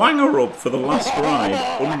Wanger up for the last ride.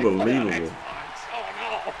 Unbelievable.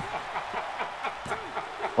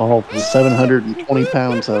 All 720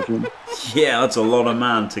 pounds of him. Yeah, that's a lot of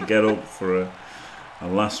man to get up for a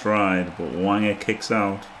last ride, but Wanger kicks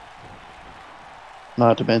out.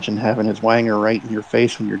 Not to mention having his Wanger right in your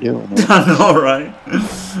face when you're doing it. I know, right?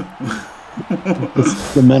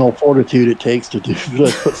 It's the mental fortitude it takes to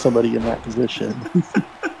put somebody in that position.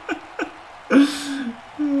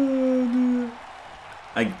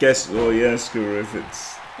 I guess. Oh yeah, Screw. If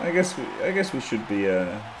it's, I guess we should be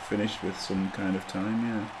finished with some kind of time.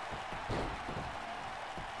 Yeah.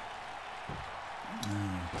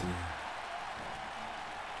 Oh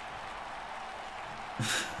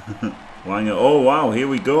dear. Wanger. Oh wow! Here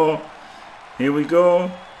we go. Here we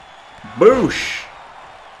go. Boosh.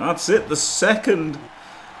 That's it. The second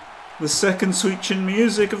Sweet Chin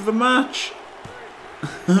music of the match.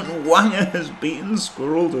 Wanger has beaten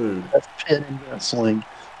Squirrel Dude. That's pin in wrestling.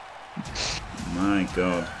 My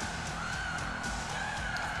god.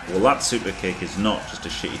 Well, that super kick is not just a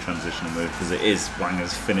shitty transitional move because it is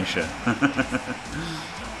Wanger's finisher.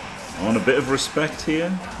 I want a bit of respect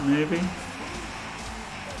here, maybe.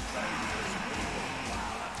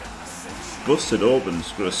 Busted open.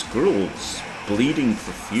 Squirrel's bleeding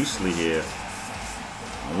profusely here.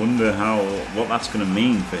 I wonder what that's going to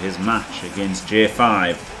mean for his match against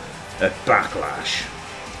J5 at Backlash.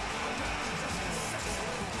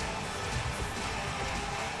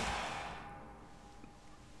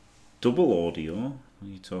 Double audio? What are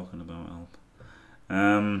you talking about, Alp?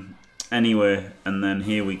 Anyway, and then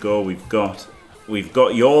here we go. We've got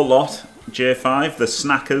your lot, J5. The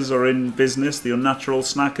Snackers are in business. The Unnatural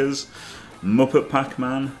Snackers, Muppet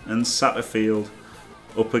Pac-Man, and Satterfield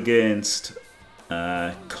up against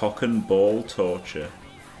Cock and Ball Torture,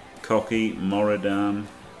 Cocky, Moradam,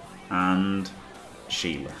 and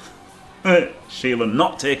Sheila. Sheila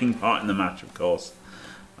not taking part in the match, of course.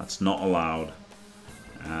 That's not allowed.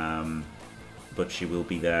 But she will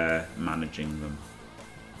be there managing them.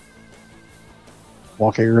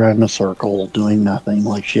 Walking around in a circle, doing nothing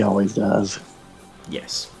like she always does.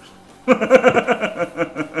 Yes.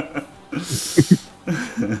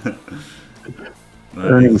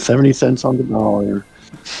 Earning 70 cents on the dollar.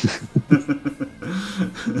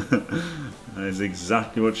 That is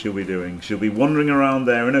exactly what she'll be doing. She'll be wandering around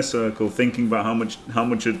there in a circle, thinking about how much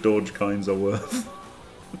her Dogecoins are worth.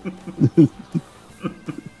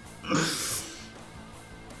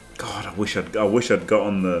 God, I wish I'd got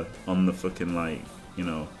on the fucking, like, you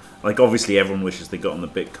know, like obviously everyone wishes they got on the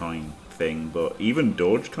Bitcoin thing, but even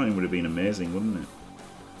Dogecoin would have been amazing, wouldn't it?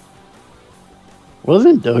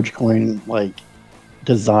 Wasn't Dogecoin like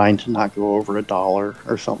designed to not go over $1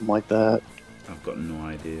 or something like that? I've got no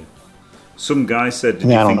idea. Some guy said, "Did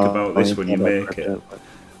you think about this when you make it?"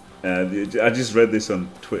 I just read this on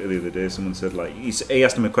Twitter the other day. Someone said, like, he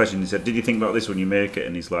asked him a question. He said, "Did you think about this when you make it?"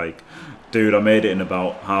 And he's like, "Dude, I made it in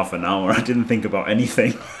about half an hour. I didn't think about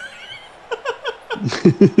anything."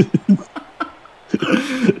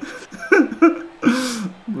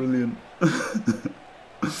 Brilliant.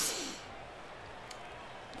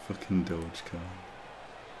 Fucking Dogecoin.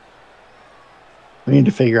 We need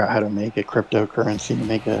to figure out how to make a cryptocurrency to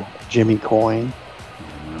make a Jimmy coin.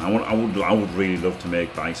 I would really love to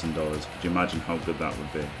make Bison dollars. Could you imagine how good that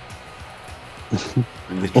would be?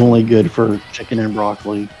 Only good for chicken and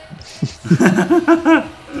broccoli. Just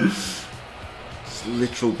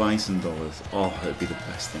literal Bison dollars. Oh, it'd be the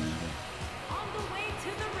best thing ever. On the way to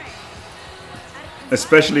the ring.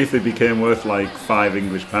 Especially if they became worth like £5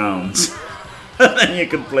 English. And then you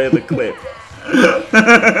could play the clip.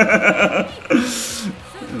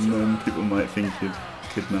 And then people might think you'd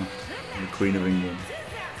kidnap the Queen of England.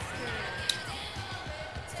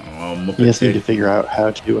 Oh, Muppet You just need to Kid. figure out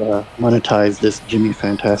how to monetize this Jimmy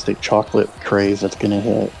Fantastic chocolate craze that's going to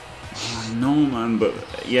hit. No, man, but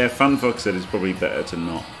yeah, FanFuck said it's probably better to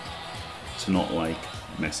not like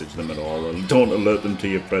message them at all, or don't alert them to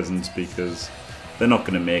your presence, because they're not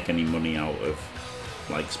going to make any money out of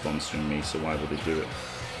like sponsoring me. So why would they do it?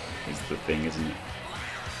 Is the thing, isn't it?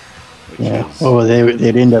 Which Yeah. is, Well,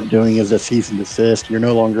 they'd end up doing is a cease and desist. You're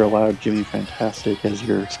no longer allowed Jimmy Fantastic as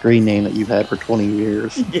your screen name that you've had for 20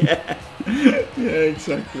 years. yeah, yeah,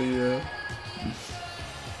 exactly, yeah.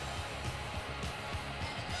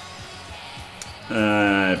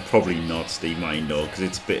 Probably not, Steve. Might know, because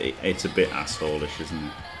it's a bit assholish, isn't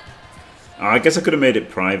it? I guess I could have made it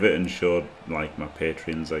private and showed like my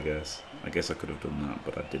Patreons. I guess I could have done that,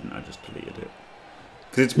 but I didn't. I just deleted it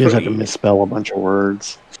because it's You just pretty. have to misspell a bunch of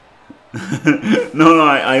words. No,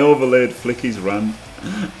 I overlaid Flicky's rant.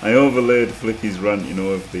 You know,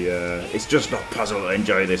 of the it's just not possible to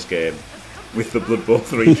enjoy this game with the Blood Bowl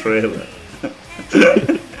 3 trailer.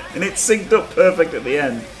 And it's synced up perfect at the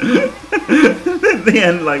end. At the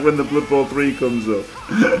end, like when the Blood Bowl 3 comes up.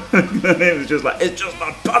 And it was just like, it's just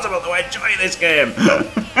not possible to enjoy this game.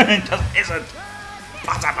 It just isn't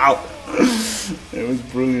possible. It was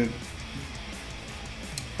brilliant.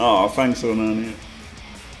 Oh, thanks, Onania.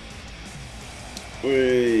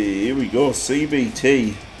 Here we go,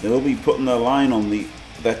 CBT. They'll be putting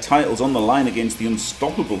their titles on the line against the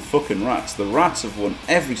unstoppable fucking Rats. The Rats have won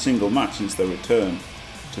every single match since their return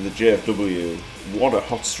to the JFW. What a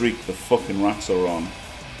hot streak the fucking Rats are on.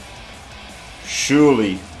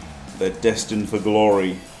 Surely they're destined for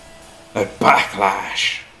glory at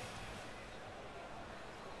Backlash.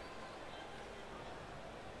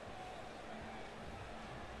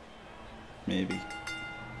 Maybe.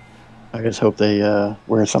 I just hope they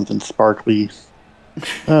wear something sparkly.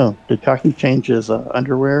 Oh, did Cocky change his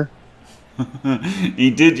underwear? He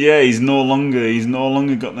did, yeah. He's no longer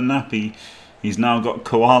got the nappy. He's now got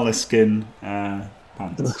koala skin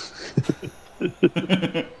pants.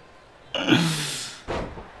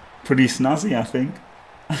 Pretty snazzy, I think.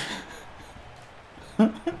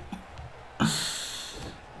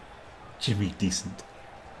 Jimmy decent.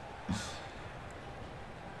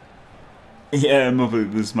 Yeah,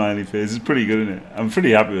 Muppet, the smiley face is pretty good, isn't it? I'm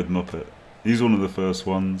pretty happy with Muppet. He's one of the first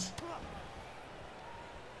ones.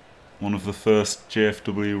 One of the first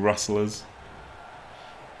JFW wrestlers.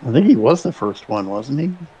 I think he was the first one, wasn't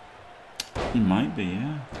he? He might be,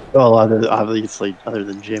 yeah. Well, obviously, other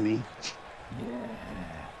than Jimmy.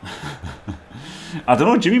 I don't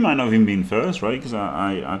know. Jimmy might not have even been first, right? Because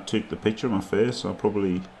I took the picture of my face, so I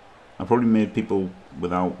probably made people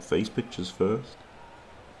without face pictures first.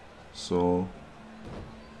 So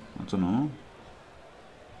I don't know.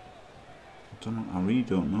 I really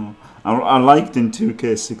don't know. I liked in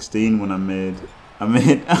 2k19 when I made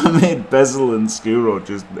Bezel and Skuro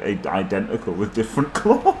just identical with different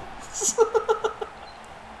clothes.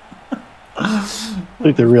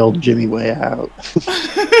 Like the real Jimmy way out.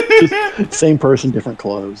 Same person, different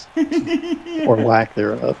clothes. Or lack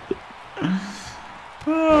thereof.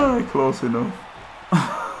 Close enough.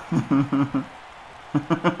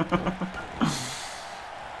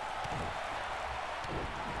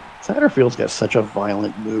 Satterfield's got such a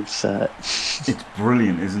violent move set. It's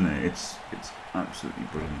brilliant, isn't it? It's absolutely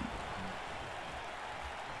brilliant.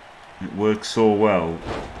 It works so well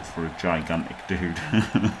for a gigantic dude.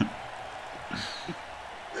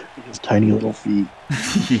 His tiny little feet.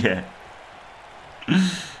 Yeah.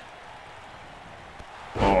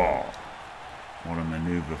 Oh, what a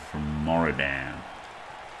maneuver from Moridan.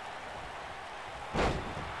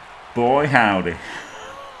 Boy, howdy.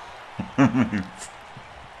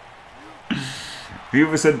 Have you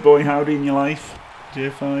ever said boy howdy in your life,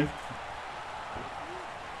 J5?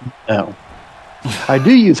 No. I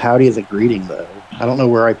do use howdy as a greeting, though. I don't know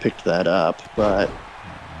where I picked that up, but...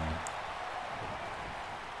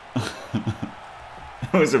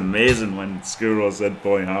 It was amazing when Skuro said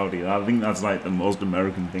boy howdy. I think that's like the most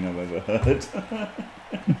American thing I've ever heard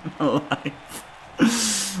in my life.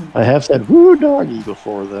 I have said woo doggy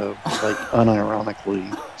before, though. Like, unironically.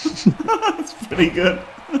 That's pretty good.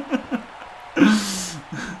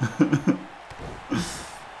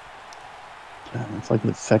 It's like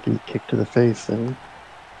the second kick to the face, though.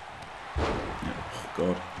 Oh,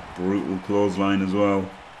 God. Brutal clothesline as well.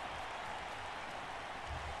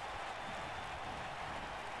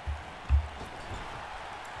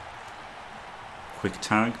 Quick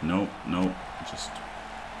tag? Nope. Just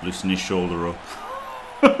loosen his shoulder up.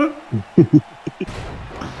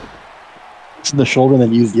 in the shoulder and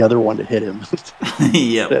then use the other one to hit him.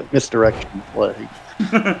 Yep. That misdirection play.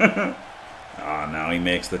 Now he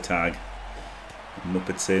makes the tag.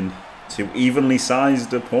 Muppet's in. Two evenly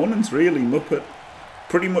sized opponents, really. Muppet,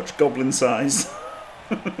 pretty much goblin sized.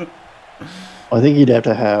 I think you'd have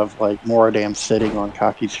to have like Moradam sitting on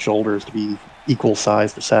Kaki's shoulders to be equal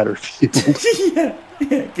size to Satterfield.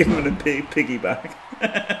 yeah, give him a piggyback.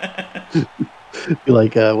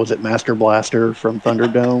 Like, was it Master Blaster from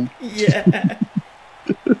Thunderdome? Yeah.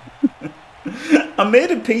 I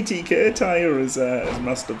made a PTK tire as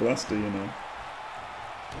Master Blaster, you know.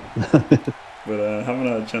 But I haven't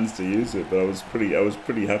had a chance to use it. But I was pretty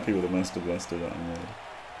happy with the Master Blaster that I made.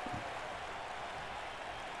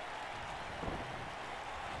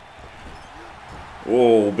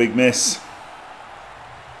 Oh, big miss.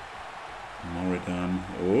 Moradam.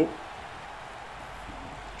 Oh.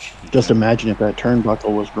 Just imagine if that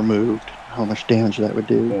turnbuckle was removed, how much damage that would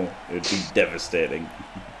do. Oh, it'd be devastating.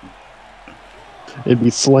 It'd be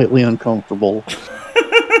slightly uncomfortable.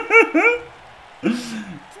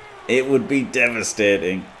 It would be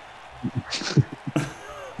devastating.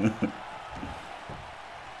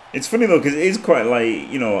 It's funny though, because it is quite like,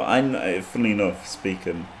 you know, funny enough,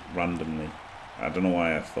 speaking randomly, I don't know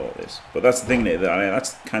why I thought this, but that's the thing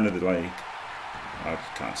that's kind of like, I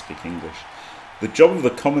can't speak English. The job of the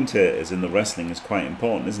commentators in the wrestling is quite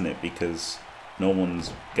important, isn't it? Because no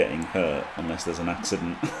one's getting hurt unless there's an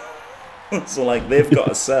accident. So like they've got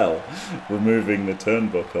to sell removing the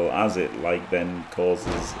turnbuckle as it like then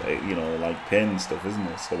causes like pain and stuff, isn't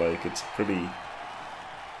it? So like it's pretty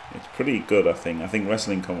good. I think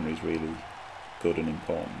wrestling commentary is really good and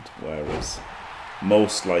important, whereas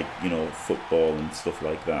most like football and stuff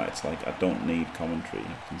like that, it's like I don't need commentary,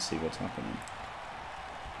 I can see what's happening.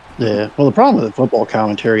 Yeah, well, the problem with the football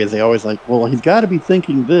commentary is they always like, well, he's got to be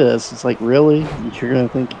thinking this. It's like, really? You're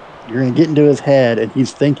going to get into his head and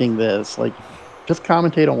he's thinking this. Like, just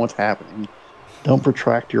commentate on what's happening. Don't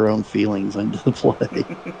protract your own feelings into the play.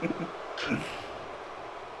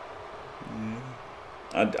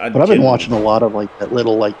 But I've been watching a lot of like that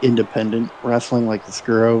little like independent wrestling, like the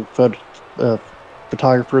Skuro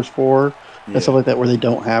Photographers 4 and stuff like that, where they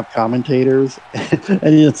don't have commentators. And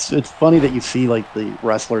it's funny that you see like the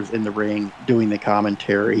wrestlers in the ring doing the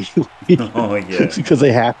commentary. Oh yeah, because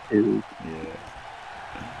they have to. Yeah.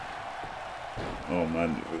 Oh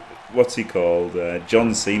man, what's he called?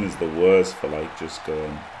 John Cena's the worst for like just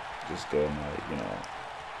going like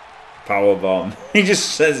powerbomb. He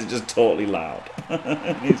just says it just totally loud.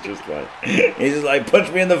 he's just like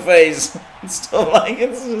punch me in the face and stuff like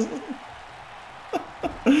it's just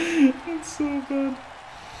it's so bad.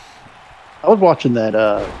 I was watching that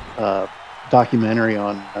documentary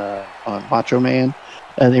on Macho Man,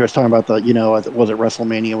 and they was talking about was it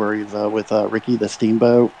WrestleMania where he's with Ricky the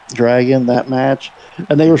Steamboat Dragon, that match,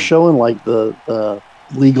 and they were showing like the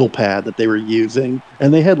legal pad that they were using,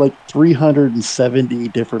 and they had like 370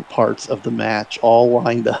 different parts of the match all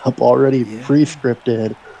lined up already, pre-scripted.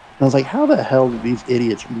 And I was like, how the hell did these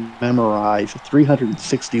idiots memorize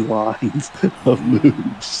 360 lines of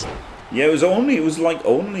moves? Yeah, it was only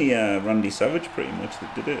Randy Savage pretty much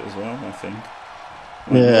that did it as well, I think.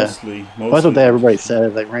 Mostly that's what everybody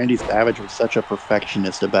said. Like Randy Savage was such a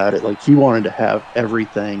perfectionist about it. Like he wanted to have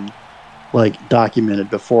everything like documented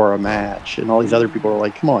before a match, and all these other people are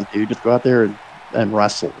like, "Come on, dude, just go out there and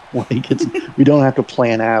wrestle." Like we don't have to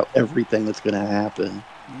plan out everything that's going to happen.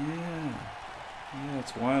 Yeah,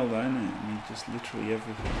 it's wild, isn't it? I mean, just literally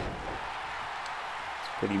everything. It's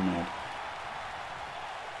pretty mad.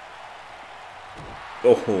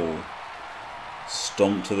 Oh,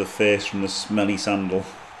 stomp to the face from the smelly sandal.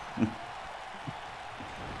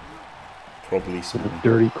 Probably smelly.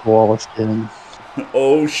 Dirty koala skin.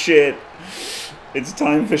 Oh shit! It's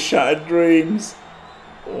time for Shattered Dreams.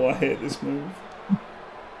 Oh, I hate this move.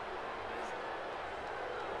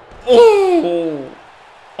 Oh!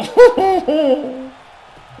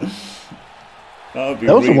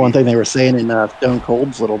 That was the one thing they were saying in Stone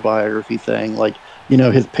Cold's little biography thing. Like,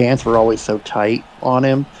 his pants were always so tight on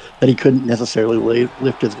him that he couldn't necessarily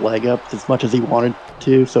lift his leg up as much as he wanted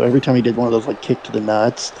to. So every time he did one of those like kick to the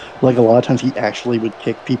nuts, like a lot of times he actually would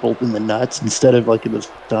kick people in the nuts instead of like in the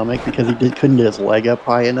stomach because he couldn't get his leg up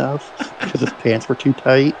high enough because his pants were too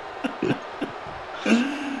tight.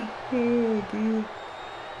 Oh dear.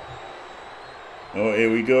 Oh,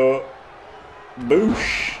 here we go.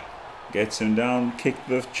 Boosh. Gets him down, kick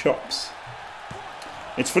the chops.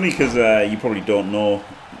 It's funny because you probably don't know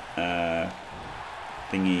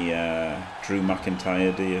Drew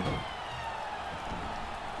McIntyre, do you?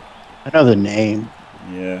 I know the name.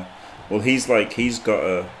 Yeah. Well, he's got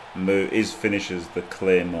his finisher's the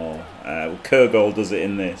Claymore. Kurgol does it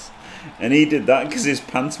in this, and he did that because his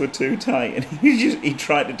pants were too tight, and he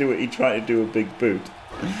tried to do it. He tried to do a big boot,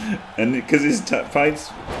 and because his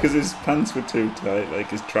pants were too tight, like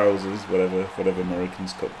his trousers, whatever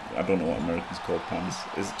Americans call. I don't know what Americans call pants.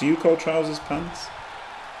 Do you call trousers pants?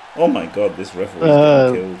 Oh my God, this referee's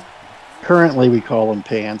getting killed. Currently, we call them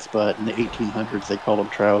pants, but in the 1800s, they called them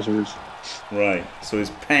trousers. Right. So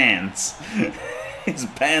his pants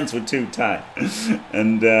were too tight,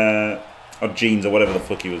 and or jeans or whatever the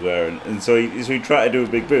fuck he was wearing, and so he tried to do a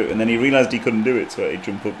big boot, and then he realised he couldn't do it, so he had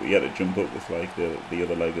to jump up with like the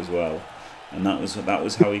other leg as well, and that was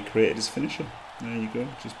how he created his finisher. There you go,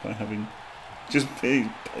 just by having his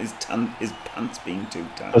pants being too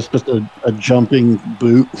tight. It's just a jumping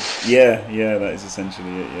boot. Yeah, that is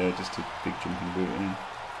essentially it. Yeah, just a big jumping boot. Yeah.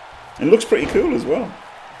 And it looks pretty cool as well.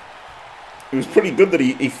 It was pretty good that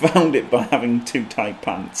he found it by having too tight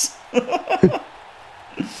pants.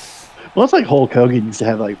 Well, it's like Hulk Hogan used to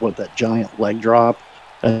have that giant leg drop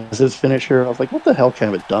as his finisher. I was like, what the hell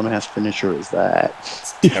kind of a dumbass finisher is that?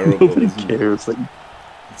 It's terrible. Nobody cares.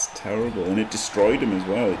 It's terrible, and it destroyed him as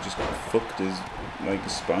well. It just fucked his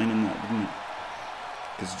spine and that, didn't it?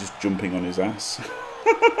 Because just jumping on his ass.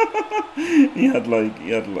 he had I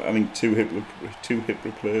think two hip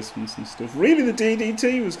replacements and stuff. Really, the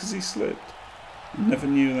DDT was because he slipped. I never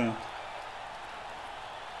knew that.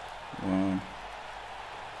 Wow.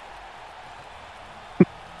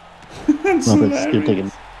 That's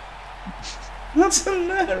hilarious. That's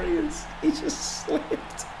hilarious. He just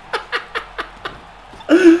slipped.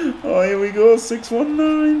 Oh, here we go.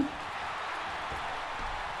 619.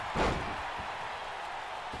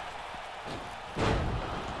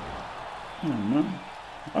 Oh man,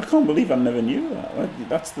 I can't believe I never knew that.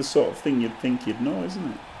 That's the sort of thing you'd think you'd know, isn't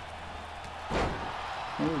it?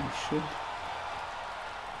 Holy shit.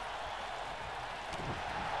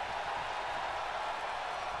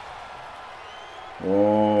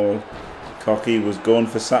 Oh, Cocky was going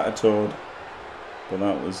for Sattertoad, but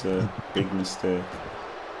that was a big mistake.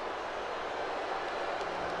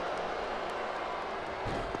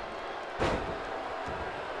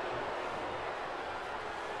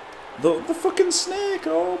 The fucking snake,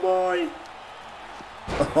 oh boy.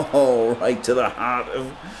 Oh, right to the heart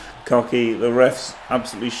of Cocky. The ref's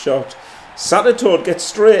absolutely shocked. Sattertoad gets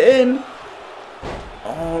straight in.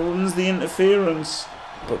 Oh, runs the interference.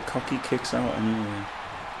 But Cocky kicks out anyway.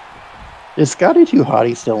 Is Scotty Too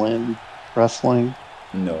Hottie still in wrestling?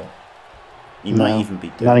 No. He might even be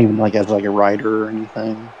dead. Not even as a writer or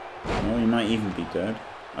anything. No, he might even be dead.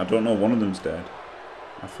 I don't know, one of them's dead,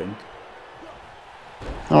 I think.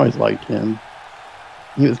 I always liked him.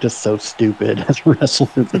 He was just so stupid as a wrestler.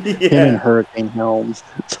 Yeah. Him and Hurricane Helms.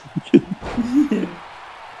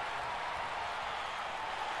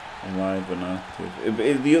 Alive and active.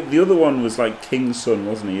 The other one was like King's son,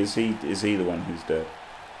 wasn't he? Is he the one who's dead?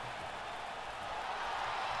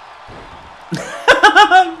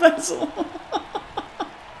 Vessel.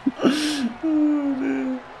 Oh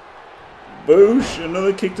dear. Boosh!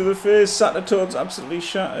 Another kick to the face. Sattertoad's absolutely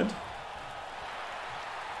shattered.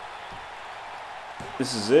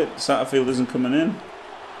 This is it. Satterfield isn't coming in.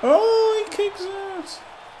 Oh, he kicks out.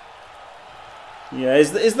 Yeah,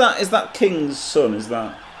 is that King's son? Is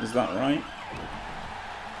that right?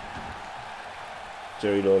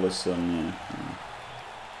 Jerry Lawler's son.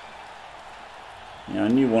 Yeah, I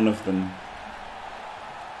knew one of them.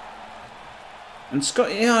 And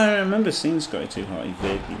Scotty, yeah, I remember seeing Scotty Too Hottie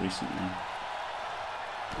vaguely recently.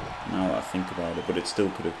 Now that I think about it, but it still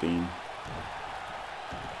could have been.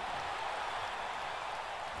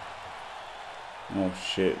 Oh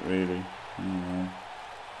shit, really? Oh well.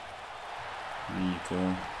 There you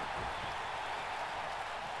go.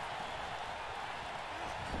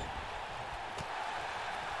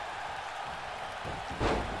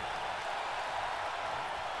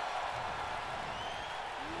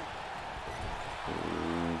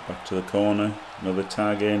 Ooh, back to the corner. Another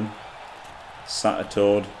tag in.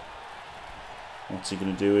 Sattertoad. What's he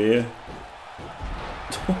going to do here?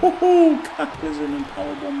 Oh, Cackers in and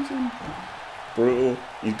powerbombs him. Brutal.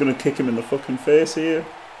 He's going to kick him in the fucking face here.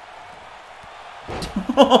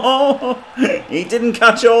 He didn't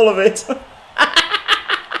catch all of it.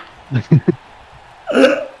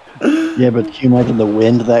 Yeah, but can you imagine the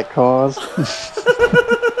wind that caused?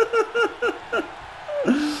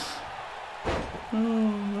 Oh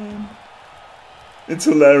man. It's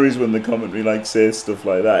hilarious when the commentary says stuff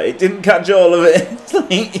like that. It didn't catch all of it. It's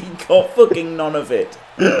like he caught fucking none of it.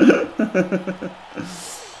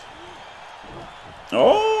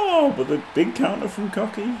 Oh, but the big counter from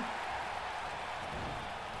Cocky.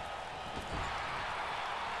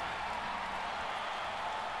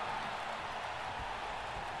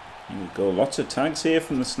 Here we go. Lots of tags here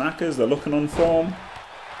from the Snackers. They're looking on form.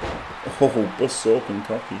 Oh, busts open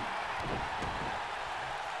Cocky.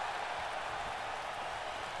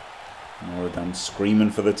 Moradam screaming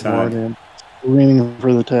for the tag. Moradam screaming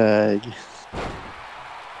for the tag.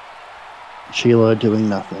 Sheila doing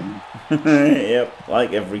nothing. Yep,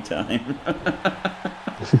 like every time.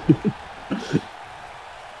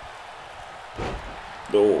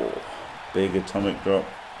 Oh, big atomic drop.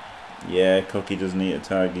 Yeah, Cocky doesn't need a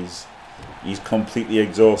tag. He's completely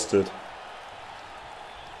exhausted.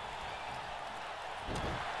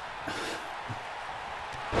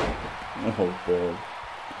 Oh, God.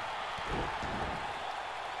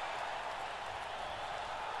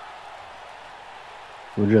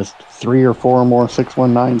 We're just 3 or 4 more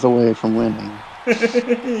 619s away from winning.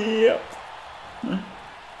 Yep.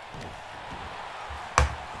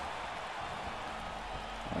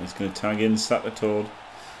 He's going to tag in Sattertoad.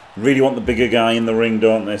 Really want the bigger guy in the ring,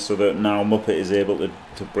 don't they? So that now Muppet is able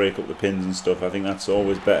to break up the pins and stuff. I think that's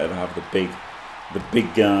always better to have the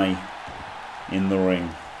big guy in the ring.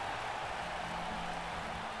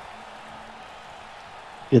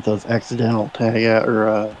 Get those accidental tag out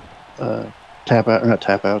or tap out, or not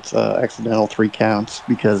tap outs, accidental 3 counts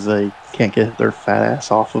because they can't get their fat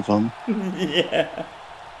ass off of them. Yeah.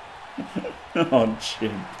 Oh,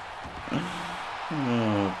 Jim.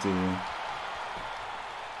 Oh, dear.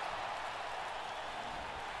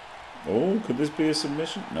 Oh, could this be a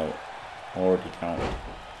submission? No. Already counted.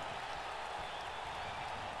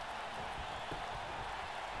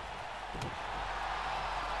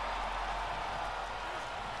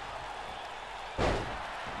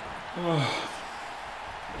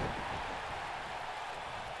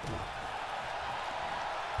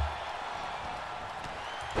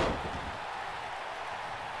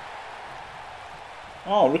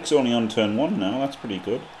 Oh, Rick's only on turn 1 now. That's pretty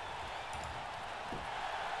good.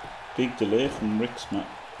 Big delay from Rick's match.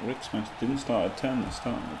 Rick's match didn't start at 10. It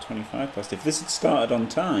started at 25 past. If this had started on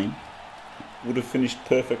time, would have finished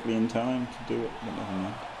perfectly in time to do it. But never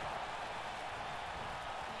mind.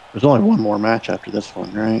 There's only one more match after this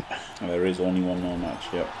one, right? Oh, there is only one more match.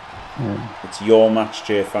 Yep. Yeah. It's your match,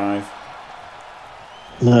 J5.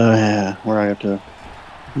 Yeah, where I have to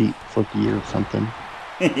eat Fookie or something.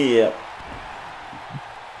 Yep.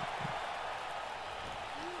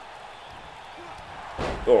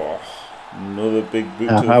 Oh, another big boot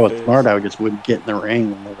to If I the was face. smart, I just wouldn't get in the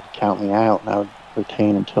ring and they would count me out, and I would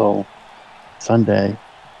retain until Sunday.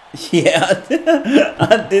 Yeah,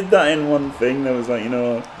 I did that in one thing. There was like,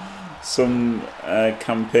 some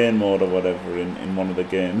campaign mode or whatever in one of the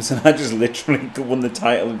games, and I just literally won the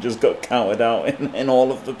title and just got counted out in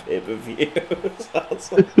all of the pay-per-views.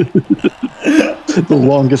 The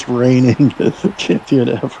longest reigning champion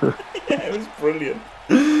ever. Yeah, it was brilliant.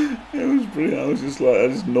 It was brilliant. I was just like, I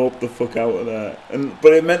just noped the fuck out of that.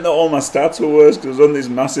 But it meant that all my stats were worse because I was on this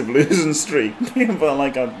massive losing streak. But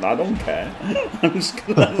like, I don't care. I'm just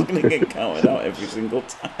gonna get counted out every single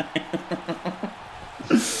time.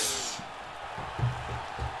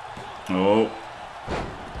 Oh,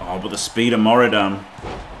 but the speed of Moradam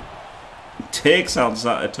takes out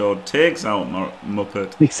Sattertoad, takes out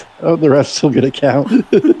Muppet. Oh, the ref's still gonna count.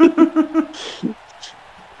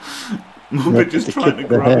 Muppet just trying to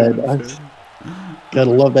grab him.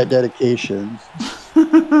 Gotta love that dedication.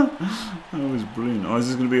 That was brilliant. Oh, is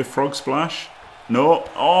this going to be a frog splash? No.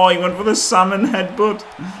 Oh, he went for the salmon headbutt.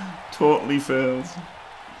 Totally fails.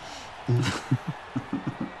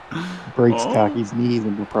 Breaks Cocky's knees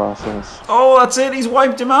in the process. Oh, that's it. He's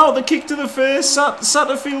wiped him out. The kick to the face.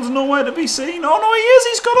 Satterfield's nowhere to be seen. Oh, no, he is.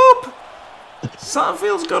 He's got up.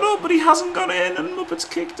 Satterfield's got up, but he hasn't got in, and Muppet's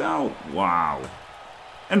kicked out. Wow.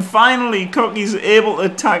 And finally, Cocky's able to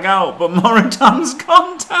tag out, but Moradam's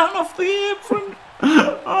gone down off the apron.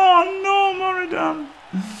 Oh, no, Moradam.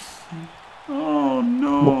 Oh,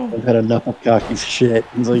 no. I've had enough of Cocky's shit.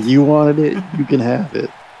 He's like, you wanted it, you can have it.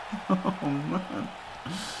 Oh, man.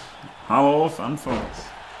 Hello, fan folks.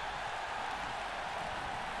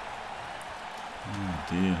 Oh,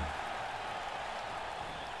 dear.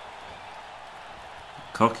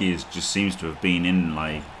 Cocky just seems to have been in,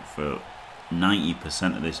 like, for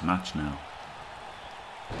 90% of this match now.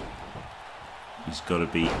 He's got to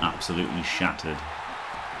be absolutely shattered.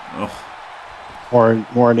 Oh.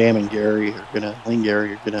 Moradam and Gary are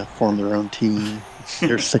gonna form their own team.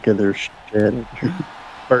 They're sick of their shit.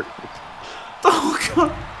 Oh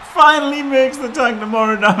god! Finally makes the tag to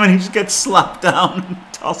Moradam and he just gets slapped down and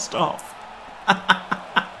tossed off.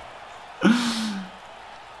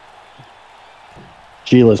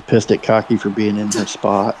 Sheila's pissed at Cocky for being in her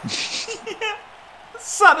spot. Yeah.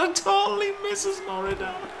 Saturn totally misses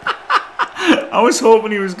Moradam. I was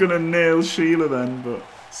hoping he was going to nail Sheila then, but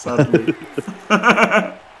sadly.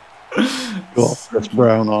 Well, Chris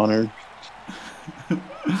Brown on her.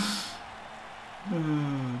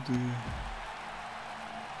 Oh, dear.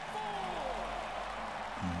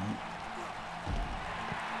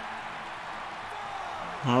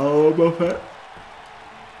 How about it?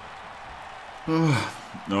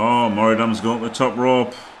 Oh, Moridam's going to the top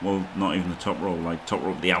rope. Well, not even the top rope, like top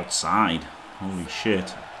rope the outside. Holy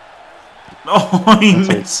shit. Oh, he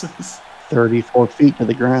That's misses. 34 feet to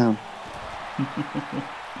the ground.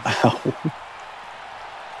 Ow.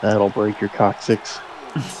 That'll break your coccyx.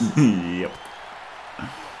 Yep.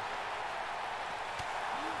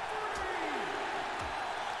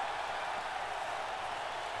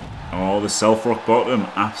 Oh, the self-rock bottom.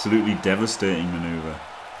 Absolutely devastating maneuver.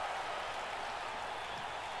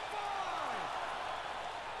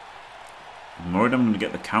 Moridam going to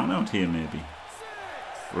get the count out here, maybe.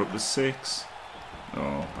 We're up to 6.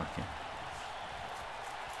 Oh, back in.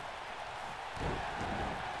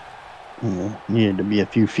 Yeah, needed to be a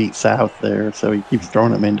few feet south there, so he keeps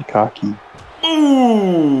throwing him into cocky.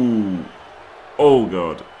 Ooh! Oh,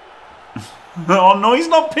 God. Oh, no, he's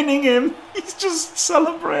not pinning him. He's just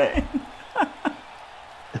celebrating.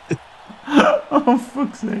 Oh,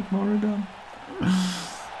 fuck's sake, Moridam.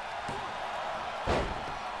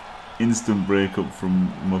 Instant breakup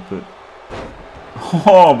from Muppet.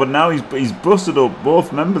 Oh, but now he's busted up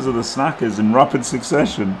both members of the Snackers in rapid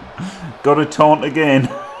succession. Got a taunt again.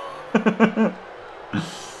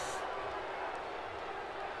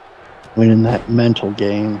 Winning that mental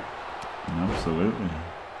game. Absolutely.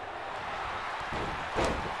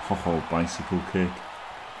 Oh, bicycle kick.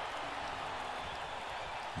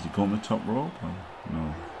 Is he going the top rope? Or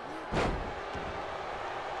no.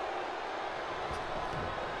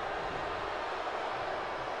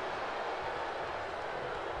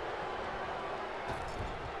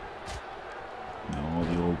 No,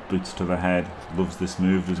 the old boots to the head. Loves this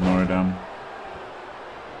move, does Moridam.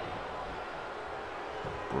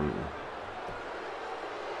 Brutal.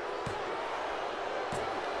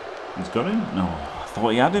 He's got him? No, I thought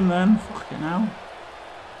he had him then. Fucking hell.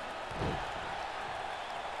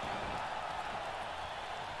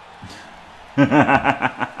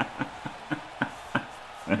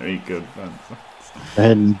 Very good, fans. Go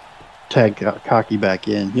ahead and tag Cocky back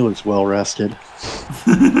in. He looks well rested.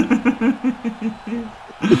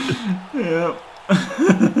 Yeah.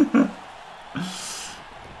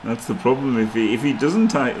 That's the problem. If he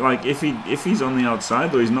doesn't if he's on the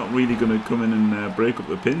outside though, he's not really going to come in and break up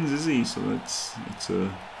the pins, is he? So it's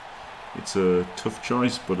a tough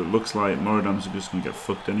choice. But it looks like Moridam's just going to get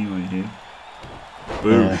fucked anyway here.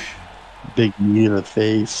 Boosh. Yeah. Big knee to the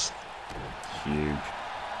face. Huge.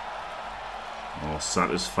 Oh,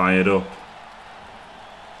 Satter's fired up.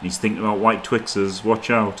 He's thinking about white Twixers.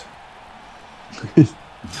 Watch out.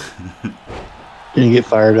 Gonna get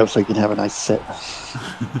fired up so he can have a nice set.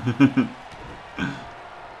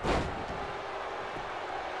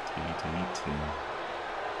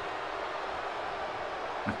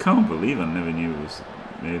 I can't believe I never knew it was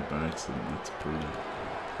made by accident. That's brilliant.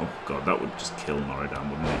 Oh god, that would just kill Moridam,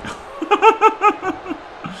 wouldn't it?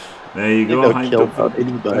 There you go. Hyped kill about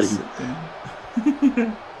anybody.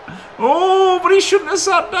 Oh, but he shouldn't have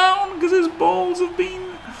sat down because his balls have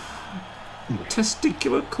been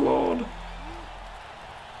testicular clawed.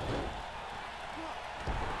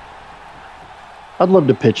 I'd love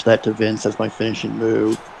to pitch that to Vince as my finishing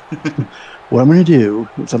move. What I'm going to do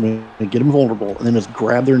is I'm going to get them vulnerable and then just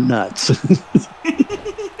grab their nuts.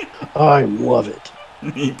 I love it.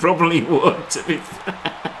 He probably would, to be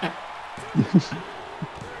fair.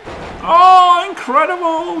 Oh,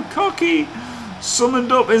 incredible! Cocky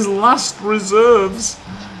summoned up his last reserves.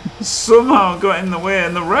 Somehow got in the way,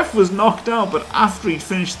 and the ref was knocked out, but after he'd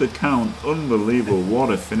finished the count, unbelievable.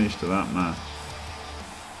 What a finish to that match.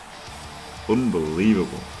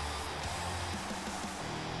 Unbelievable.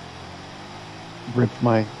 Ripped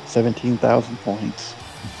my 17,000 points.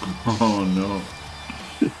 Oh no.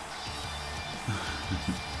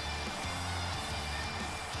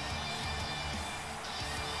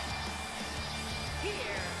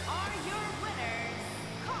 Here are your winners,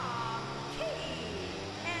 CAW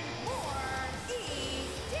and more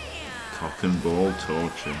damn. Cock and ball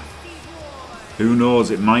torture. Who knows,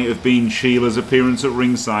 it might have been Sheila's appearance at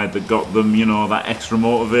ringside that got them, you know, that extra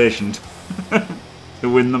motivation to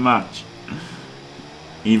win the match.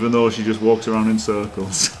 Even though she just walks around in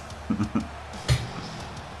circles.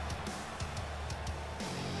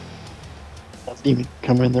 Doesn't even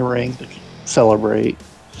come in the ring to celebrate.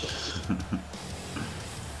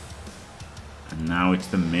 And now it's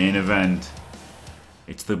the main event.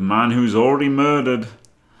 It's the man who's already murdered.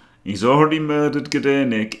 He's already murdered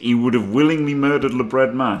Gdanik. He would have willingly murdered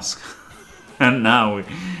LeBred Mask. And now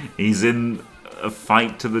he's in a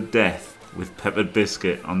fight to the death with Peppered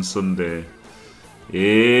Biscuit on Sunday.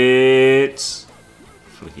 It's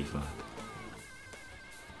Flicky Flag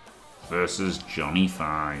versus Johnny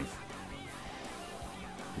 5.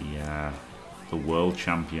 The world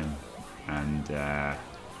champion. And I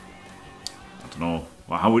don't know.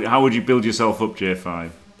 Well, how would you build yourself up,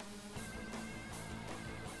 J5?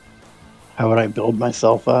 How would I build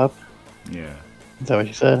myself up? Yeah. Is that what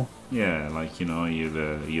you said? Yeah, like, you know, you're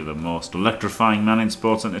the most electrifying man in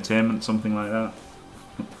sports entertainment, something like that.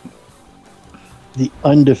 The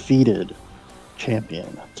undefeated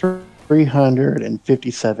champion.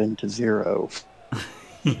 357-0.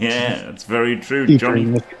 Yeah, that's very true.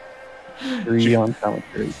 Featuring Johnny on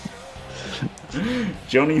commentary.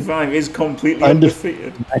 Johnny 5 is completely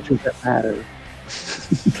undefeated. Matches that matter.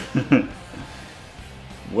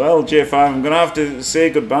 Well, J5, I'm going to have to say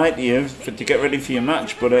goodbye to you to get ready for your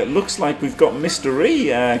match, but it looks like we've got Mr. E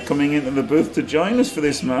coming into the booth to join us for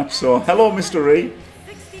this match. So, hello, Mr. E.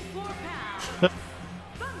 64 pounds.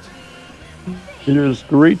 It is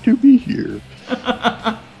great to be here.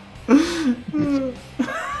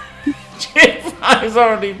 J5's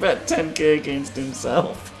already bet 10k against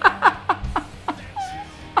himself.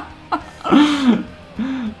 Oh,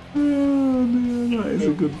 no, that is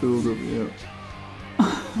a good build-up, yeah.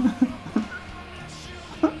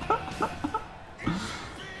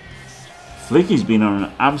 Flicky's been on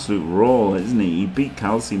an absolute roll, isn't he? He beat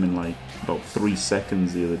Calcium in like about 3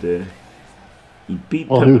 seconds the other day. He beat.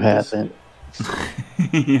 Well, who hasn't?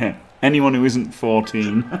 Yeah, anyone who isn't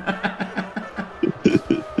 14.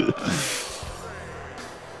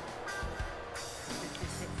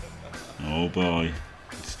 Oh boy,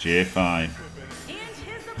 it's J5.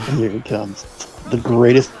 And here he comes. The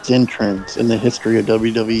greatest entrance in the history of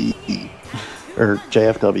WWE. Or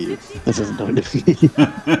JFW. This isn't WWE.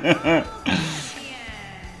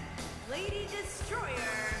 Lady Destroyer,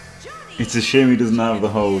 Johnny. It's a shame he doesn't have the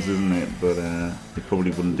holes, isn't it? But he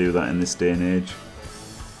probably wouldn't do that in this day and age.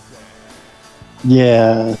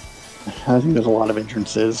 Yeah. I think there's a lot of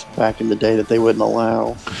entrances back in the day that they wouldn't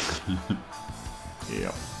allow.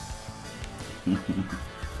 Yeah.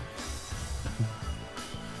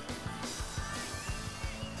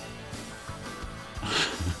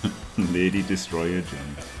 Lady Destroyer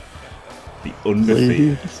Johnny. The undefeated.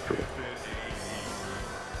 Lady Destroyer.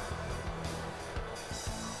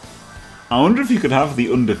 I wonder if you could have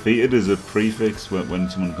the undefeated as a prefix when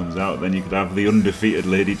someone comes out. Then you could have the undefeated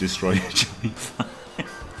Lady Destroyer Johnny.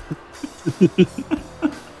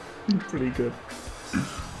 Pretty good.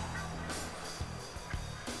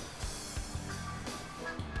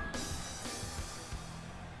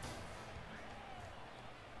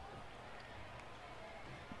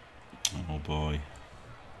 Oh boy.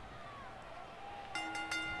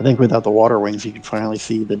 I think without the water wings, you can finally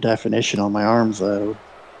see the definition on my arms, though.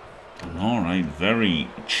 Alright, very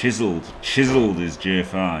chiseled. Chiseled is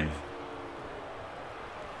J5.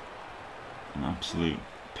 An absolute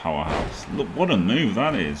powerhouse. Look, what a move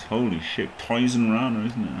that is. Holy shit. Poison Rana,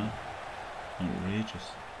 isn't it?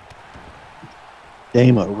 Outrageous.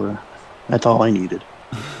 Game over. That's all I needed.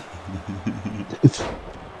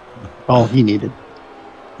 All he needed.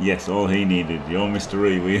 Yes, all he needed. You're Mr.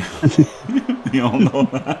 E. We all know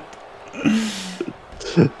that.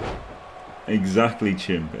 Exactly,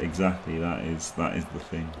 chimp. Exactly. That is the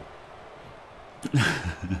thing.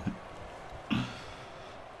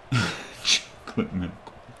 Chocolate milk.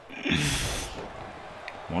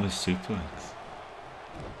 What is suplex?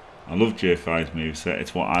 I love J5's moveset.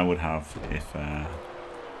 It's what I would have if I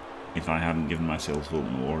hadn't given myself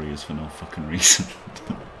Ultimate Warriors for no fucking reason.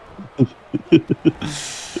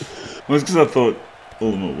 Well, it's because I thought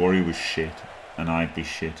Ultimate Warrior was shit, and I'd be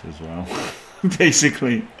shit as well,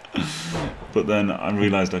 basically. But then I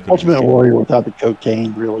realised I could. Ultimate Warrior without the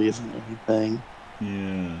cocaine really isn't anything.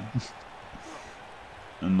 Yeah.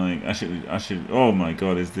 And like, I should. Oh my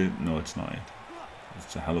god, is the? No, it's not it.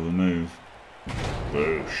 It's a hell of a move.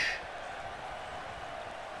 Whoosh.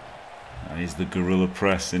 That is the Gorilla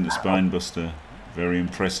Press into Spinebuster. Very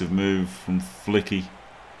impressive move from Flicky.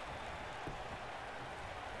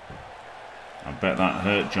 I bet that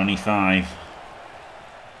hurt Johnny 5.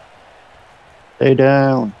 Stay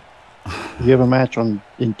down. You have a match in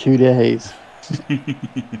 2 days.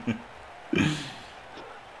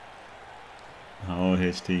 Oh,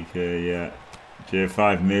 HTK, yeah.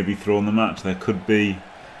 J5 may be throwing the match. There could be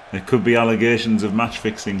allegations of match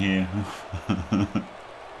fixing here.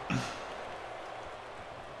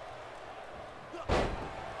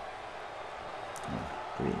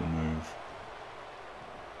 Brutal move.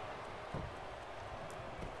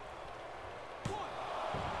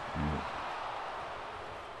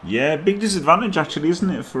 Yeah, big disadvantage actually, isn't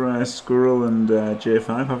it, for Squirrel and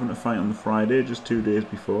J5 having to fight on the Friday, just 2 days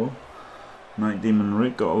before. Night Demon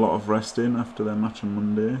Rick got a lot of rest in after their match on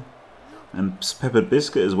Monday. And Peppered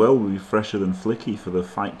Biscuit as well will be fresher than Flicky for the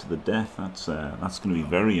fight to the death. That's going to be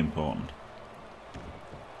very important.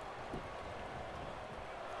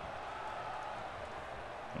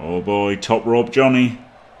 Oh boy, top rope Johnny.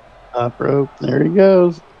 Top rope, there he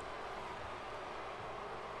goes.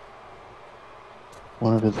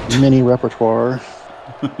 One of his mini repertoire.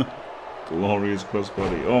 Glorious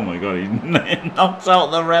crossbody. Oh my god, he knocks out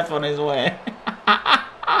the ref on his way.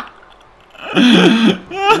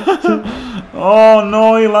 Oh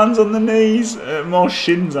no, he lands on the knees. More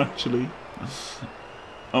shins actually.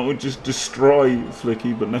 That would just destroy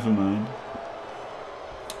Flicky, but never mind.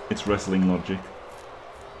 It's wrestling logic.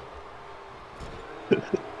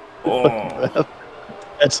 Oh,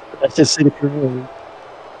 that's his signature move.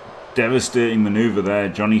 Devastating maneuver there.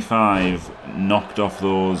 Johnny 5 knocked off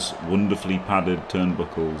those wonderfully padded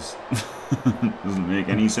turnbuckles. Doesn't make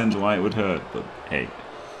any sense why it would hurt, but hey.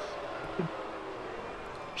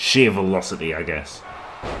 Sheer velocity, I guess.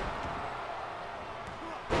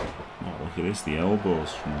 Oh, look at this, the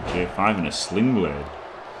elbows from J5 and a sling blade.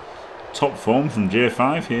 Top form from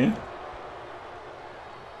J5 here.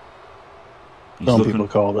 Some people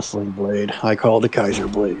call it a sling blade. I call it a Kaiser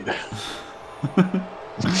blade.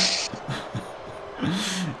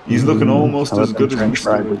 He's looking almost as good as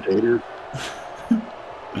Mr.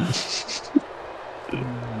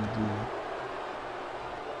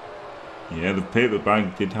 Yeah, the paper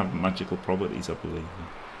bag did have magical properties, I believe.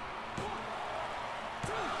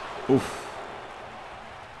 Oof.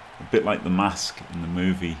 A bit like the mask in the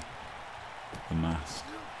movie The Mask.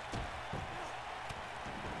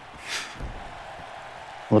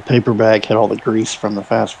 Well, the paper bag had all the grease from the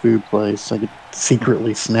fast food place. I could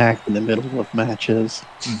secretly snack in the middle of matches.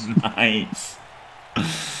 Nice.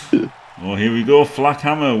 Oh, here we go. Flak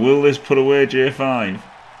hammer. Will this put away J5?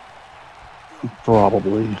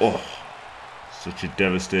 Probably. Oh, such a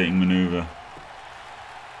devastating maneuver.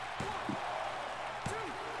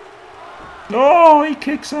 Oh, he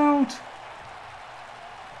kicks out.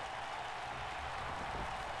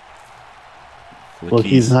 Look,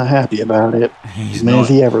 he's not happy about it. He's Man, not. is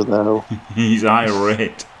he ever, though. He's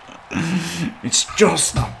irate. It's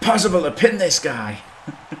just not possible to pin this guy.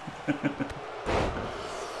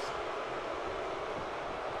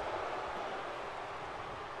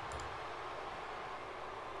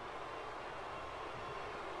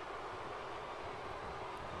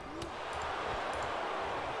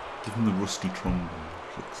 Give him the rusty trombone.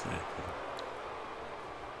 Looks like.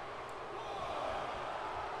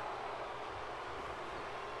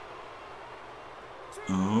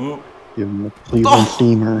 Oh. Give him the Cleveland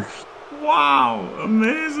Steamer. Wow,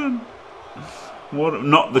 amazing. What?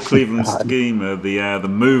 Not the Cleveland Steamer, the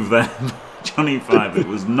move there, Johnny 5. It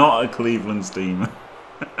was not a Cleveland Steamer.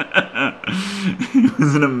 It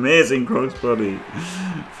was an amazing crossbody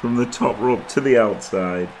from the top rope to the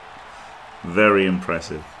outside. Very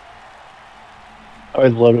impressive. I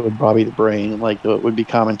always loved it with Bobby the Brain, like it would be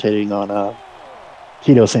commentating on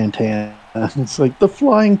Tito Santana. It's like the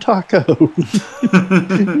flying taco. He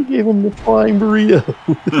gave him the flying burrito.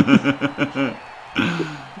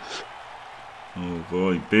 Oh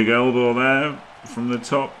boy, big elbow there from the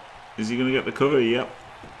top. Is he going to get the cover? Yep.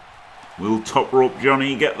 Will top rope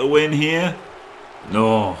Johnny get the win here?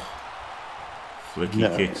 No.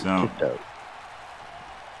 Flicky kicks out.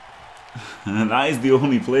 And that is the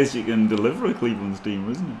only place you can deliver a Cleveland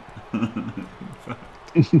Steamer, isn't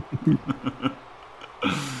it?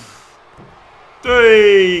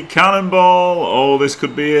 Hey, cannonball! Oh, this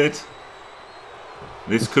could be it.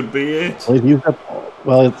 This could be it.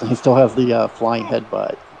 Well, he still has the flying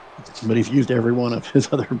headbutt, but he's used every one of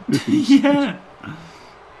his other moves. Yeah,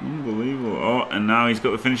 unbelievable. Oh, and now he's got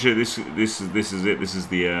the finisher. This is it. This is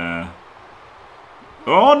the.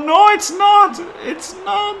 Oh no, it's not! It's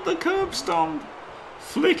not the curb stomp!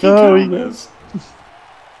 Flicky counters.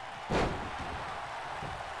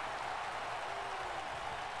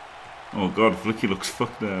 Oh god, Flicky looks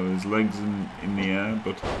fucked there with his legs in the air,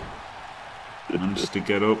 but manages to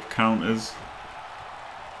get up, counters.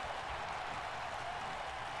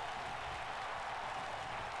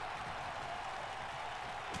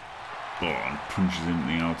 Oh, and punches into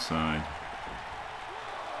the outside.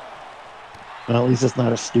 Well, at least it's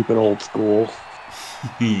not a stupid old school.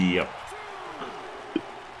 Yep.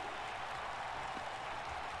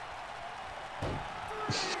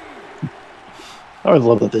 I always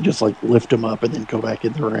love that they just like lift him up and then go back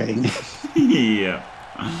in the ring. Yeah.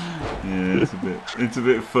 Yeah, it's a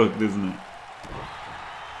bit fucked, isn't it?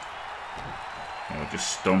 Oh,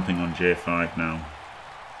 just stomping on J5 now.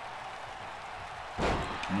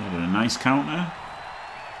 Oh, a nice counter.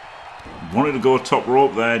 Wanted to go top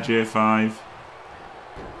rope there, J5,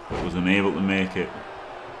 but was unable to make it.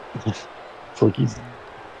 It's like he's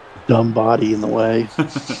dumb body in the way.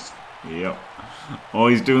 Yep. Oh,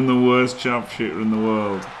 he's doing the worst sharpshooter in the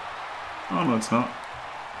world. Oh, no, it's not.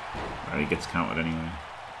 Well, he gets countered anyway.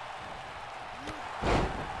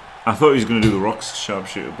 I thought he was going to do the Rocks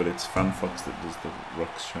sharpshooter, but it's FanFox that does the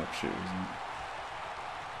Rocks sharpshooter, isn't it?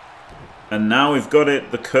 And now we've got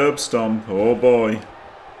it, the curb stomp. Oh boy.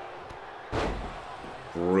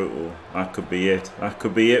 Brutal. That could be it. That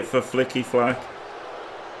could be it for Flicky Flack.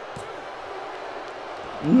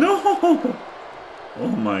 No!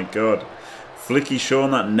 Oh my god. Flicky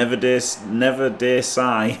showing that never dare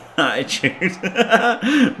sigh attitude.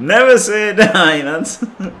 Never say die. That's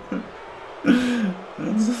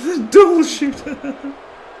a double shooter.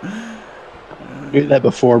 I did that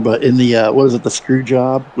before, but in the what is it, the screw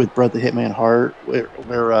job with Bret the Hitman Hart, where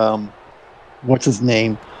what's his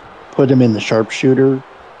name, put him in the sharpshooter.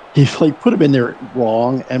 He like put him in there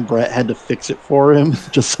wrong, and Bret had to fix it for him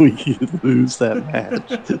just so he could lose that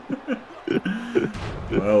match.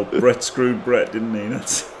 Well, Bret screwed Bret, didn't he?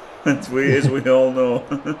 That's weird, as we all know.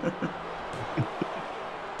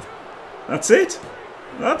 That's it.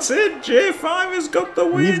 That's it. J5 has got the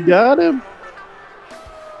win. He's got him.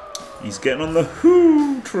 He's getting on the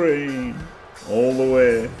Who train all the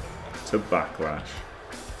way to Backlash.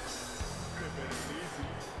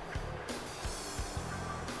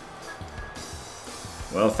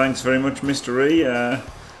 Well, thanks very much, Mr. E.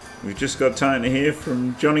 We've just got time to hear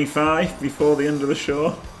from Johnny 5 before the end of the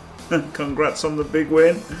show. Congrats on the big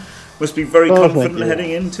win. Must be very confident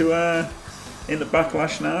heading into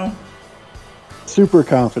Backlash now. Super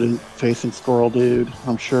confident facing Squirrel Dude.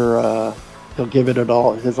 I'm sure he'll give it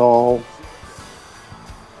his all.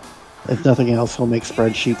 If nothing else, he'll make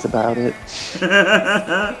spreadsheets about it.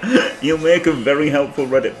 You'll make a very helpful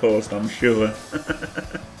Reddit post, I'm sure.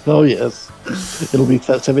 Oh, yes. It'll be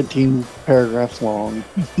 17 paragraphs long.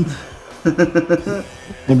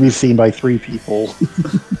 And be seen by 3 people.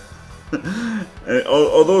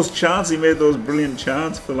 Or those charts, he made those brilliant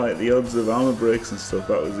charts for like the odds of armor breaks and stuff.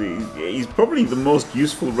 That was he's probably the most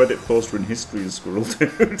useful Reddit poster in history of Squirrel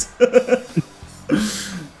Dude.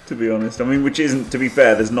 To be honest, I mean, which isn't, to be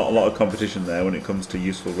fair, there's not a lot of competition there when it comes to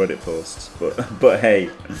useful Reddit posts. But hey,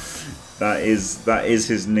 that is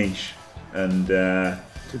his niche, and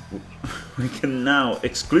we can now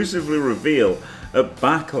exclusively reveal at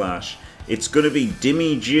Backlash it's going to be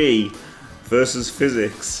Dimmy G versus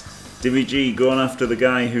Physics. Dimmy G going after the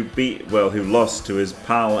guy who who lost to his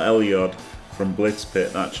pal Eliod from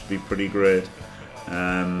Blitzpit. That should be pretty great.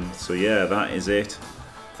 So yeah, that is it.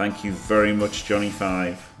 Thank you very much, Johnny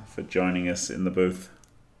 5, for joining us in the booth.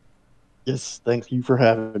 Yes, thank you for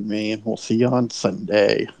having me, and we'll see you on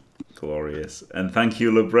Sunday. Glorious. And thank you,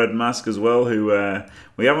 LeBread Mask, as well, who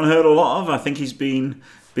we haven't heard a lot of. I think he's been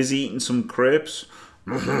busy eating some crepes.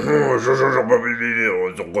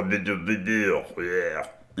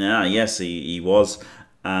 Yeah, yes, he was.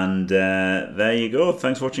 And there you go.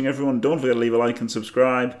 Thanks for watching, everyone. Don't forget to leave a like and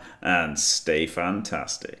subscribe, and stay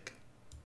fantastic.